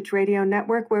Heritage Radio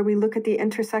Network, where we look at the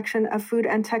intersection of food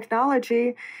and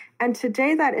technology. And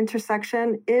today that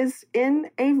intersection is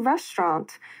in a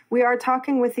restaurant. We are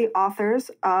talking with the authors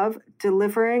of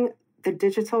Delivering the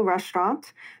Digital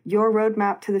Restaurant, Your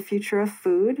Roadmap to the Future of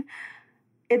Food.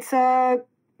 It's a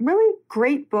really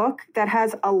great book that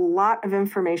has a lot of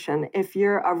information. If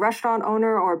you're a restaurant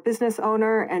owner or a business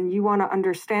owner and you want to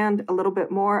understand a little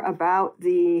bit more about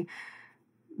the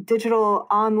digital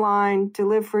online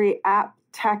delivery app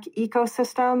tech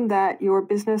ecosystem that your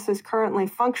business is currently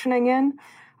functioning in,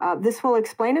 this will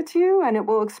explain it to you, and it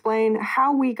will explain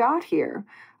how we got here.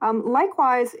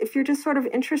 Likewise, if you're just sort of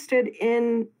interested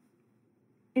in,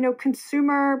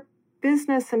 consumer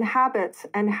business and habits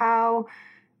and how,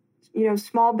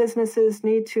 small businesses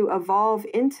need to evolve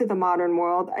into the modern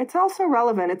world, it's also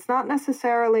relevant. It's not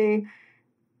necessarily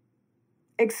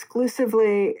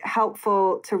exclusively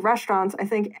helpful to restaurants. I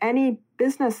think any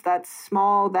business that's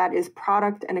small, that is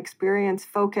product and experience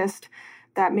focused,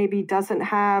 that maybe doesn't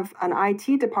have an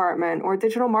IT department or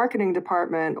digital marketing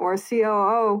department or a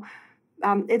COO,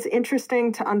 it's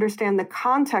interesting to understand the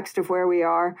context of where we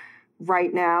are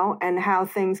right now and how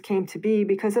things came to be,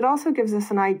 because it also gives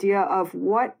us an idea of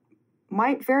what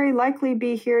might very likely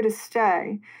be here to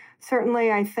stay.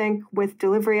 Certainly, I think with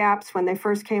delivery apps, when they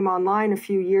first came online a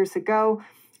few years ago,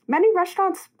 many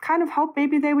restaurants kind of hoped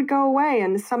maybe they would go away,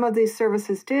 and some of these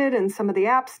services did, and some of the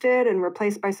apps did, and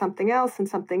replaced by something else and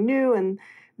something new, and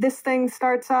this thing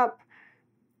starts up.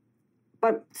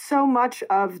 But so much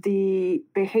of the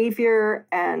behavior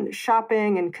and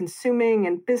shopping and consuming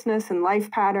and business and life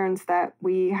patterns that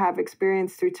we have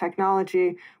experienced through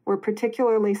technology were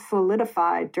particularly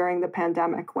solidified during the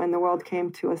pandemic, when the world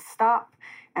came to a stop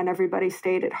and everybody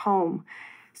stayed at home.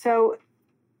 So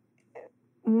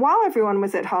while everyone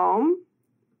was at home,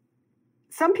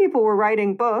 some people were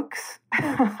writing books.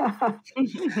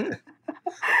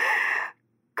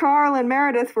 Carl and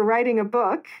Meredith were writing a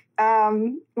book,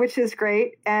 which is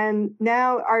great. And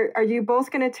now are you both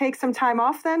going to take some time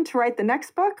off then to write the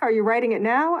next book? Are you writing it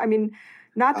now? I mean,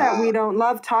 not that we don't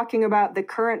love talking about the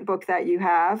current book that you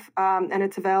have, and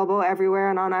it's available everywhere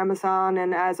and on Amazon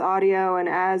and as audio and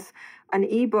as an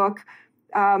ebook.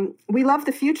 we love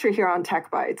the future here on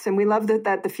Tech Bites, and we love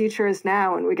that the future is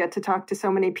now, and we get to talk to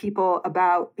so many people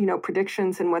about,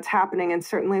 predictions and what's happening. And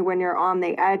certainly when you're on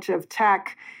the edge of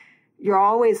tech, you're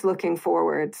always looking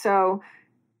forward. So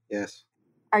yes.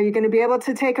 Are you going to be able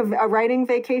to take a writing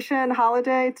vacation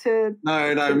holiday to?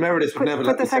 No, Meredith would never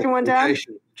put the second one down.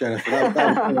 Jennifer,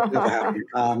 that would never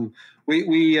happen.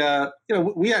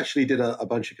 We actually did a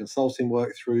bunch of consulting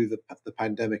work through the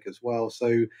pandemic as well.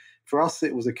 So for us,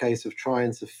 it was a case of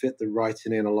trying to fit the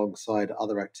writing in alongside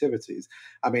other activities.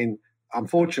 I mean,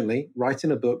 unfortunately,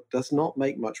 writing a book does not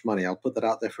make much money. I'll put that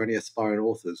out there for any aspiring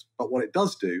authors. But what it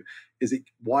does do is it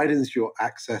widens your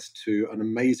access to an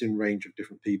amazing range of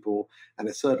different people. And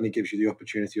it certainly gives you the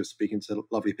opportunity of speaking to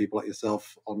lovely people like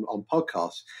yourself on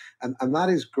podcasts. And that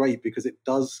is great because it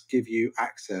does give you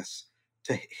access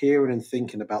to hearing and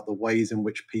thinking about the ways in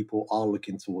which people are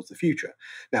looking towards the future.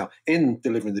 Now, in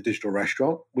Delivering the Digital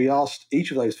Restaurant, we asked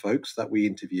each of those folks that we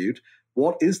interviewed,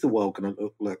 what is the world going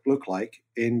to look like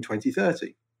in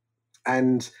 2030?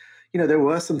 And, there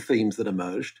were some themes that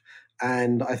emerged.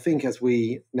 And I think as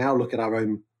we now look at our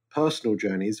own personal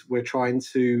journeys, we're trying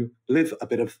to live a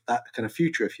bit of that kind of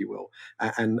future, if you will,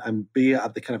 and be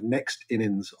at the kind of next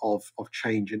innings of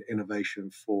change and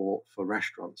innovation for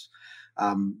restaurants.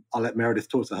 I'll let Meredith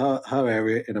talk to her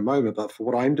area in a moment, but for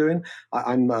what I'm doing,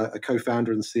 I'm a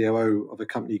co-founder and COO of a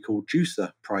company called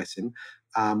Juicer Pricing,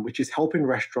 which is helping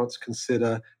restaurants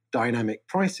consider dynamic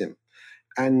pricing.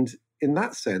 And in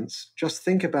that sense, just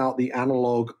think about the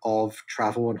analog of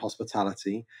travel and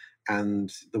hospitality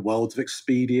and the worlds of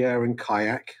Expedia and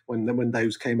Kayak when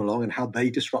those came along and how they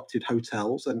disrupted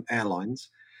hotels and airlines.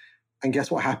 And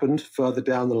guess what happened further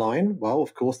down the line? Well,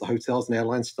 of course, the hotels and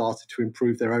airlines started to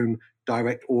improve their own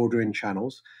direct ordering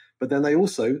channels, but then they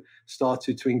also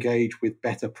started to engage with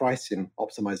better pricing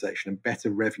optimization and better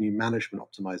revenue management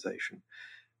optimization.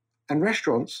 And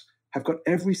restaurants have got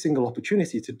every single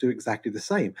opportunity to do exactly the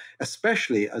same,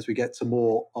 especially as we get to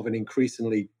more of an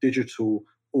increasingly digital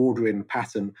ordering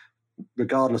pattern,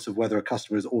 regardless of whether a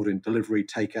customer is ordering delivery,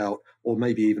 takeout, or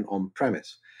maybe even on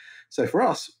premise. So for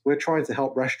us, we're trying to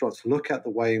help restaurants look at the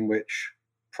way in which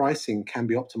pricing can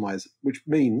be optimized, which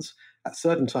means at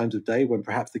certain times of day when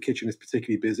perhaps the kitchen is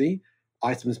particularly busy,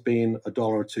 items being $1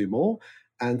 or $2 more.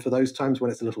 And for those times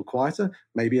when it's a little quieter,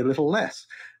 maybe a little less.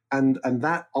 And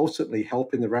that ultimately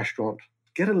helping the restaurant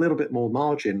get a little bit more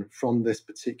margin from this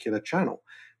particular channel.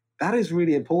 That is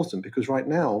really important because right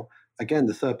now, again,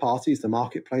 the third parties, the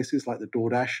marketplaces like the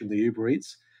DoorDash and the Uber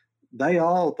Eats, they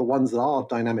are the ones that are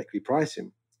dynamically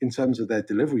pricing in terms of their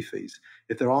delivery fees.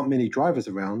 If there aren't many drivers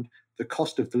around, the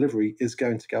cost of delivery is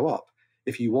going to go up.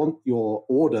 If you want your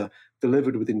order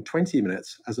delivered within 20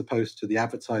 minutes, as opposed to the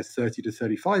advertised 30 to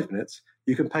 35 minutes,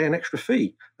 you can pay an extra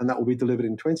fee and that will be delivered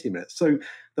in 20 minutes. So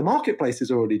the marketplace is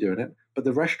already doing it, but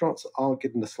the restaurants aren't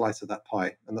getting a slice of that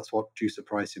pie. And that's what Juicer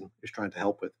Pricing is trying to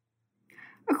help with.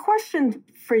 A question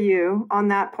for you on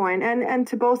that point, and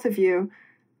to both of you,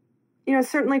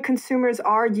 certainly consumers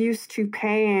are used to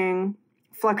paying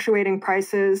fluctuating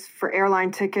prices for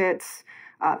airline tickets,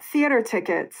 theater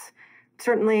tickets,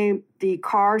 certainly the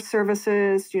car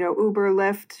services, Uber,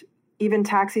 Lyft, even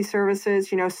taxi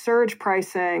services, surge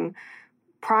pricing,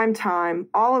 prime time,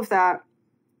 all of that.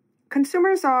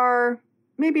 Consumers are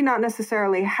maybe not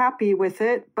necessarily happy with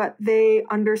it, but they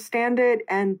understand it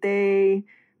and they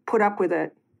put up with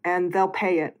it and they'll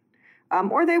pay it.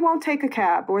 Or they won't take a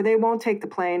cab or they won't take the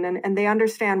plane and they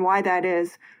understand why that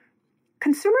is.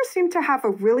 Consumers seem to have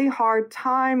a really hard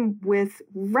time with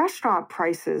restaurant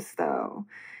prices, though.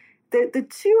 The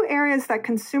two areas that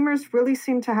consumers really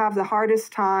seem to have the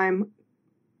hardest time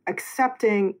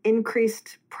accepting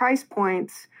increased price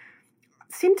points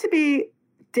seem to be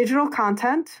digital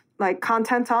content, like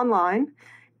content online,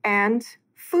 and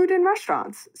food in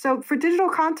restaurants. So for digital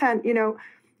content,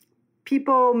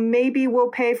 people maybe will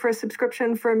pay for a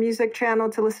subscription for a music channel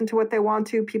to listen to what they want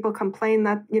to. People complain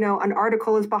that, an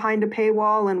article is behind a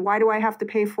paywall and why do I have to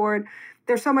pay for it?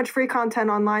 There's so much free content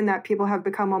online that people have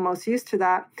become almost used to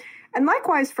that. And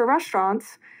likewise for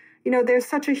restaurants, there's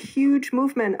such a huge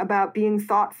movement about being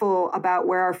thoughtful about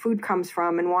where our food comes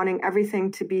from and wanting everything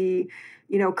to be,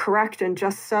 correct and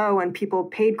just so, and people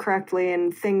paid correctly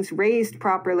and things raised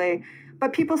properly.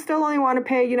 But people still only want to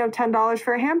pay, $10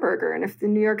 for a hamburger. And if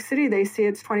in New York City they see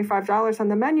it's $25 on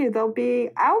the menu, they'll be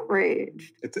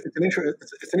outraged. It's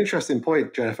an interesting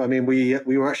point, Jennifer. I mean, we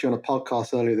were actually on a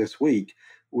podcast earlier this week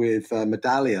with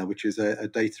Medallia, which is a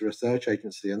data research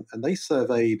agency, and they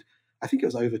surveyed, I think it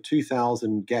was over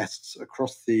 2,000 guests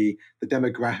across the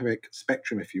demographic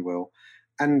spectrum, if you will.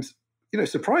 And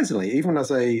surprisingly, even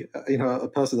as a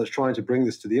person that's trying to bring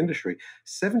this to the industry,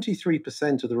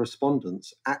 73% of the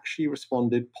respondents actually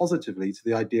responded positively to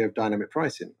the idea of dynamic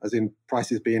pricing, as in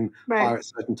prices being higher at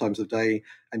certain times of day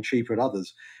and cheaper at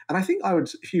others. And I think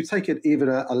if you take it even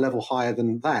a level higher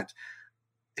than that,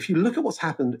 if you look at what's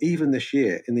happened even this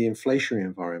year in the inflationary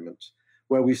environment,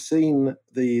 where we've seen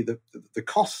the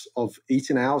costs of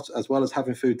eating out as well as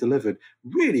having food delivered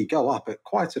really go up at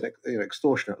quite an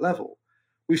extortionate level,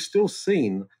 we've still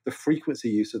seen the frequency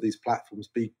use of these platforms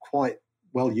be quite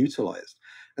well utilized.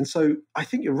 And so I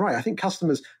think you're right. I think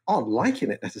customers aren't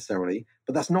liking it necessarily,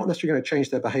 but that's not necessarily going to change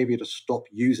their behavior to stop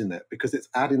using it, because it's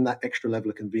adding that extra level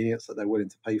of convenience that they're willing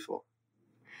to pay for.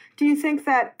 Do you think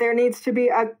that there needs to be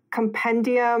a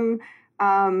compendium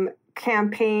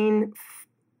campaign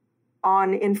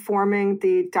on informing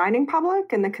the dining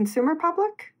public and the consumer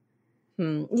public?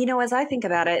 As I think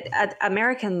about it,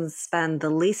 Americans spend the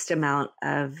least amount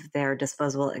of their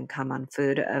disposable income on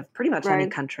food of pretty much any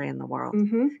country in the world.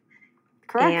 Mm-hmm.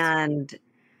 Correct. And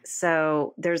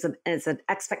so there's an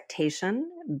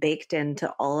expectation baked into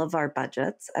all of our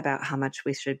budgets about how much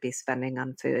we should be spending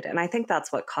on food. And I think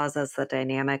that's what causes the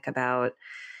dynamic about,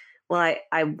 well,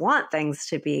 I want things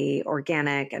to be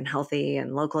organic and healthy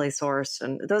and locally sourced,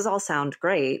 and those all sound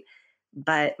great,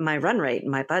 but my run rate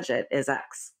and my budget is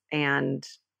X. And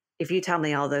if you tell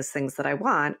me all those things that I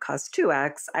want cost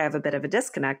 2X, I have a bit of a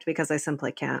disconnect because I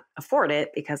simply can't afford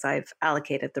it because I've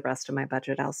allocated the rest of my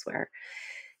budget elsewhere.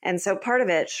 And so part of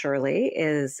it surely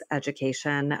is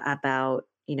education about,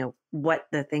 what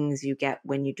the things you get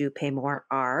when you do pay more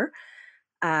are.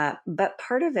 But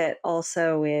part of it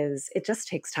also is it just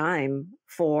takes time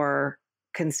for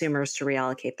consumers to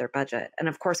reallocate their budget. And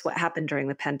of course, what happened during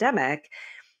the pandemic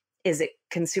is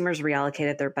consumers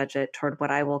reallocated their budget toward what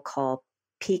I will call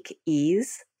peak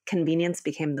ease. Convenience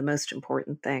became the most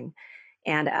important thing.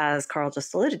 And as Carl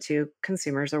just alluded to,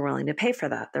 consumers are willing to pay for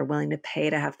that. They're willing to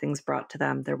pay to have things brought to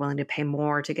them. They're willing to pay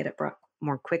more to get it brought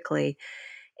more quickly.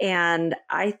 And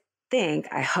I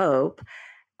hope,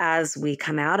 as we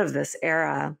come out of this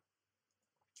era,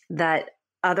 that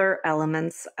other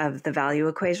elements of the value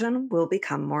equation will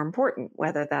become more important,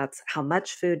 whether that's how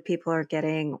much food people are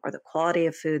getting or the quality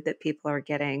of food that people are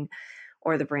getting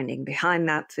or the branding behind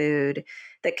that food,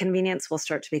 that convenience will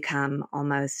start to become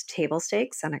almost table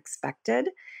stakes and expected.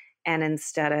 And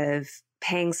instead of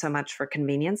paying so much for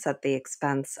convenience at the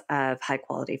expense of high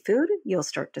quality food, you'll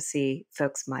start to see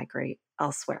folks migrate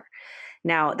elsewhere.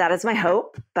 Now, that is my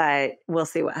hope, but we'll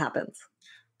see what happens.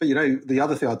 But, the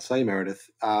other thing I'd say, Meredith,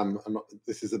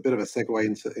 this is a bit of a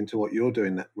segue into what you're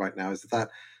doing right now, is that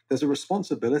there's a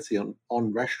responsibility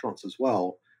on restaurants as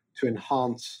well to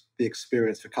enhance the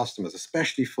experience for customers,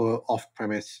 especially for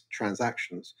off-premise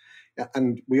transactions.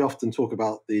 And we often talk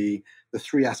about the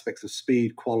three aspects of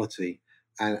speed, quality,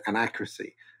 and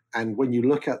accuracy. And when you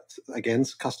look at, again,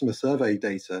 customer survey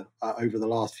data over the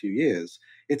last few years,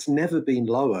 it's never been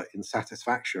lower in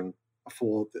satisfaction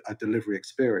for a delivery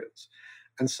experience.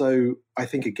 And so I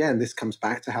think, again, this comes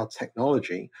back to how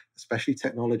technology, especially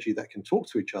technology that can talk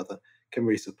to each other, can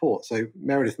really support. So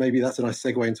Meredith, maybe that's a nice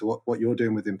segue into what you're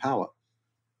doing with Empower.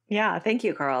 Yeah, thank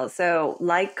you, Carl. So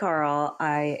like Carl,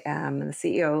 I am the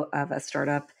CEO of a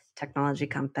startup technology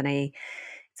company.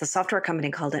 It's a software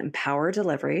company called Empower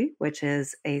Delivery, which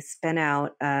is a spin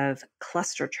out of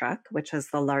Cluster Truck, which is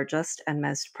the largest and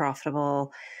most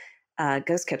profitable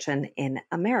ghost kitchen in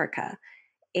America.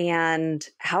 And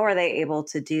how are they able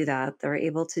to do that? They're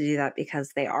able to do that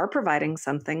because they are providing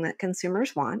something that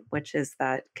consumers want, which is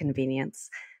that convenience,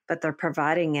 but they're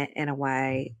providing it in a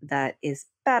way that is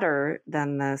better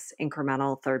than this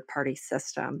incremental third-party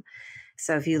system.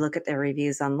 So if you look at their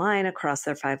reviews online across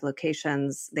their 5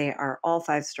 locations, they are all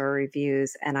 5-star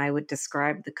reviews. And I would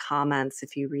describe the comments,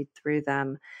 if you read through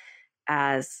them,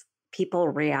 as people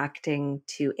reacting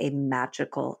to a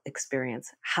magical experience.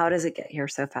 How does it get here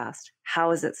so fast?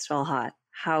 How is it still hot?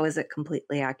 How is it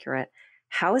completely accurate?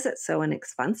 How is it so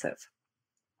inexpensive?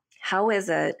 How is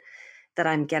it that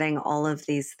I'm getting all of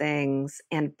these things?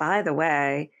 And by the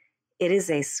way, it is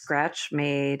a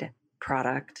scratch-made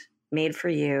product made for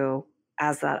you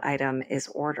as that item is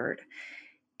ordered.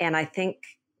 And I think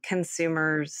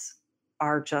consumers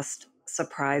are just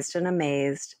surprised and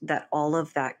amazed that all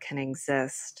of that can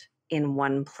exist in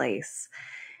one place.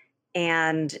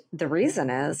 And the reason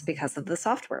is because of the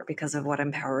software, because of what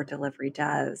Empower Delivery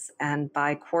does. And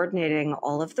by coordinating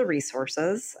all of the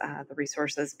resources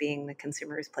being the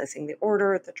consumer who's placing the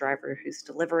order, the driver who's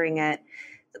delivering it,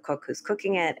 the cook who's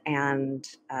cooking it, and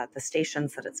the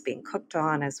stations that it's being cooked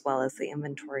on, as well as the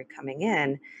inventory coming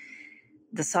in,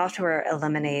 the software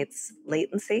eliminates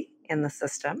latency in the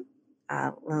system.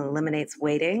 eliminates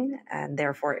waiting, and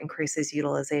therefore increases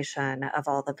utilization of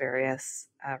all the various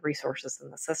resources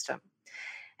in the system.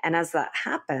 And as that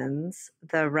happens,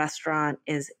 the restaurant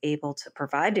is able to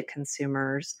provide to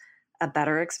consumers a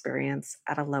better experience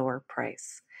at a lower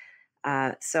price.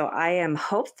 So I am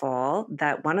hopeful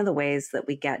that one of the ways that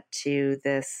we get to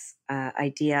this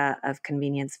idea of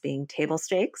convenience being table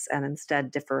stakes and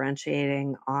instead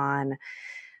differentiating on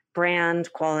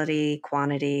brand, quality,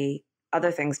 quantity, other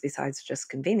things besides just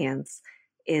convenience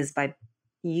is by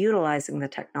utilizing the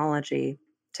technology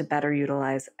to better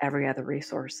utilize every other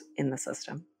resource in the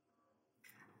system.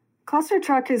 Cluster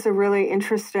Truck is a really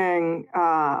interesting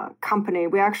company.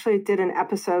 We actually did an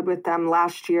episode with them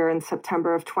last year in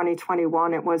September of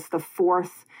 2021. It was the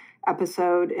 4th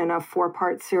episode in a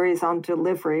 4-part series on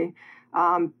delivery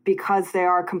because they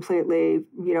are completely,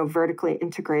 vertically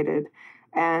integrated.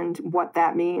 And what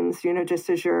that means, just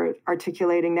as you're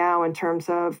articulating now in terms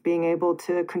of being able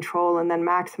to control and then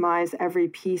maximize every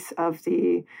piece of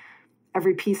the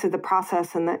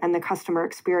process and the customer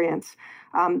experience.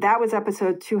 That was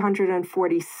episode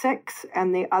 246,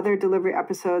 and the other delivery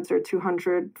episodes are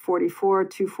 244,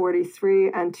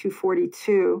 243, and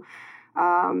 242.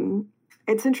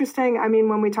 It's interesting. I mean,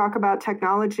 when we talk about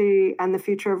technology and the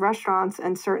future of restaurants,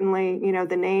 and certainly,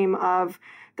 the name of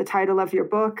the title of your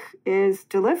book is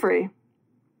delivery,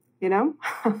 Yeah.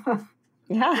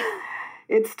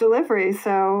 It's delivery.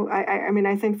 So,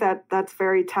 I think that's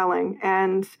very telling.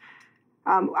 And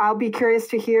I'll be curious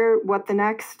to hear what the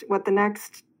next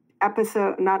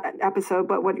episode, not episode,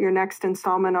 but what your next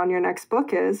installment on your next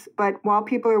book is. But while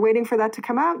people are waiting for that to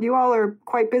come out, you all are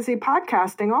quite busy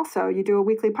podcasting also. You do a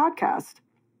weekly podcast.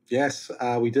 Yes,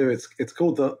 we do. It's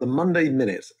called the Monday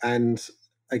Minute. And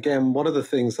again, one of the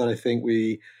things that I think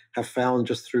we have found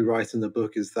just through writing the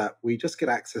book is that we just get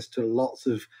access to lots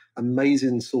of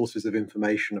amazing sources of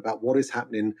information about what is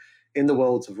happening in the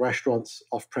worlds of restaurants,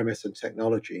 off-premise, and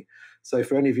technology. So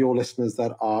for any of your listeners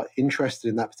that are interested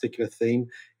in that particular theme,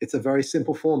 it's a very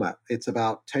simple format. It's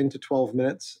about 10 to 12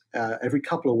 minutes every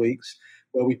couple of weeks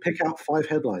where we pick out 5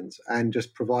 headlines and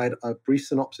just provide a brief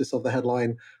synopsis of the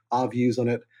headline, our views on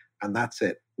it, and that's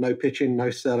it. No pitching, no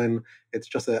selling. It's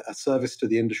just a service to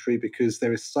the industry because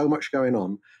there is so much going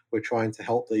on. We're trying to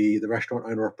help the restaurant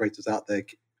owner-operators out there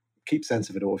keep sense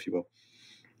of it all, if you will.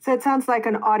 So it sounds like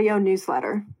an audio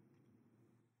newsletter.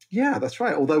 Yeah, that's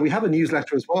right. Although we have a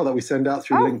newsletter as well that we send out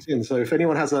through LinkedIn. So if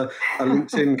anyone has a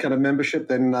LinkedIn kind of membership,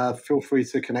 then feel free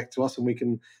to connect to us and we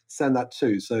can send that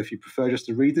too. So if you prefer just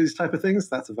to read these type of things,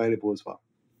 that's available as well.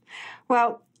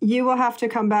 Well, you will have to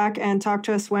come back and talk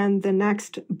to us when the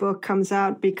next book comes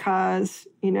out because,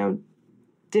 the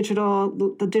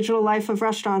digital life of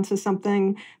restaurants is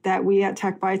something that we at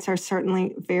Tech Bites are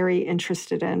certainly very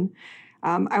interested in.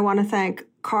 I want to thank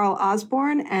Carl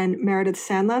Osborne and Meredith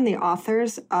Sandlin, the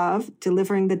authors of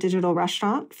Delivering the Digital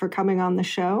Restaurant, for coming on the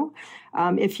show.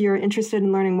 If you're interested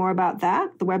in learning more about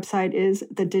that, the website is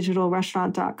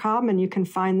thedigitalrestaurant.com, and you can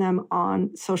find them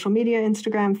on social media,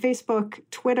 Instagram, Facebook,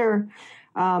 Twitter,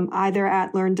 either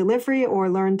at Learn Delivery or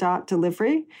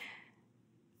learn.delivery.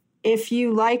 If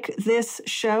you like this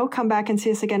show, come back and see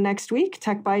us again next week.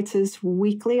 Tech Bites is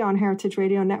weekly on Heritage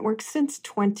Radio Network since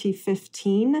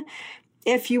 2015.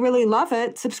 If you really love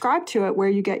it, subscribe to it where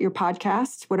you get your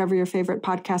podcasts, whatever your favorite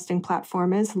podcasting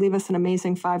platform is. Leave us an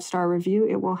amazing 5-star review.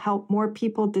 It will help more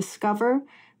people discover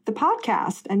the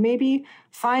podcast and maybe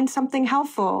find something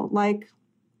helpful, like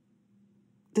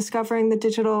discovering the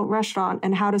digital restaurant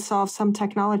and how to solve some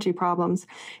technology problems.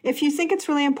 If you think it's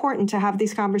really important to have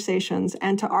these conversations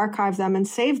and to archive them and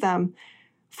save them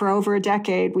for over a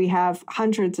decade, we have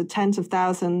hundreds of tens of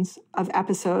thousands of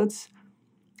episodes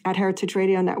at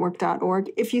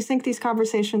heritageradionetwork.org. If you think these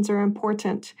conversations are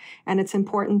important and it's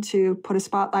important to put a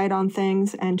spotlight on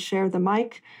things and share the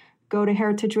mic, go to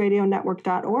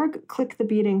heritageradionetwork.org, click the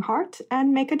beating heart,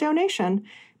 and make a donation.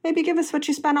 Maybe give us what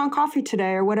you spent on coffee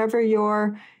today or whatever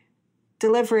your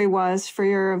delivery was for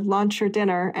your lunch or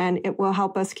dinner, and it will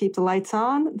help us keep the lights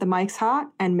on, the mics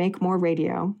hot, and make more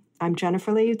radio. I'm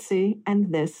Jennifer Leuzzi,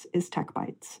 and this is Tech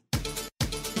Bites.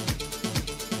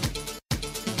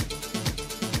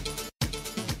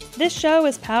 This show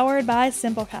is powered by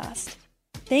Simplecast.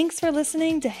 Thanks for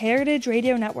listening to Heritage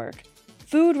Radio Network,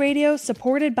 food radio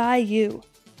supported by you.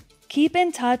 Keep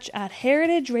in touch at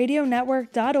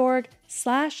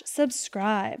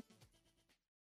heritageradionetwork.org/subscribe.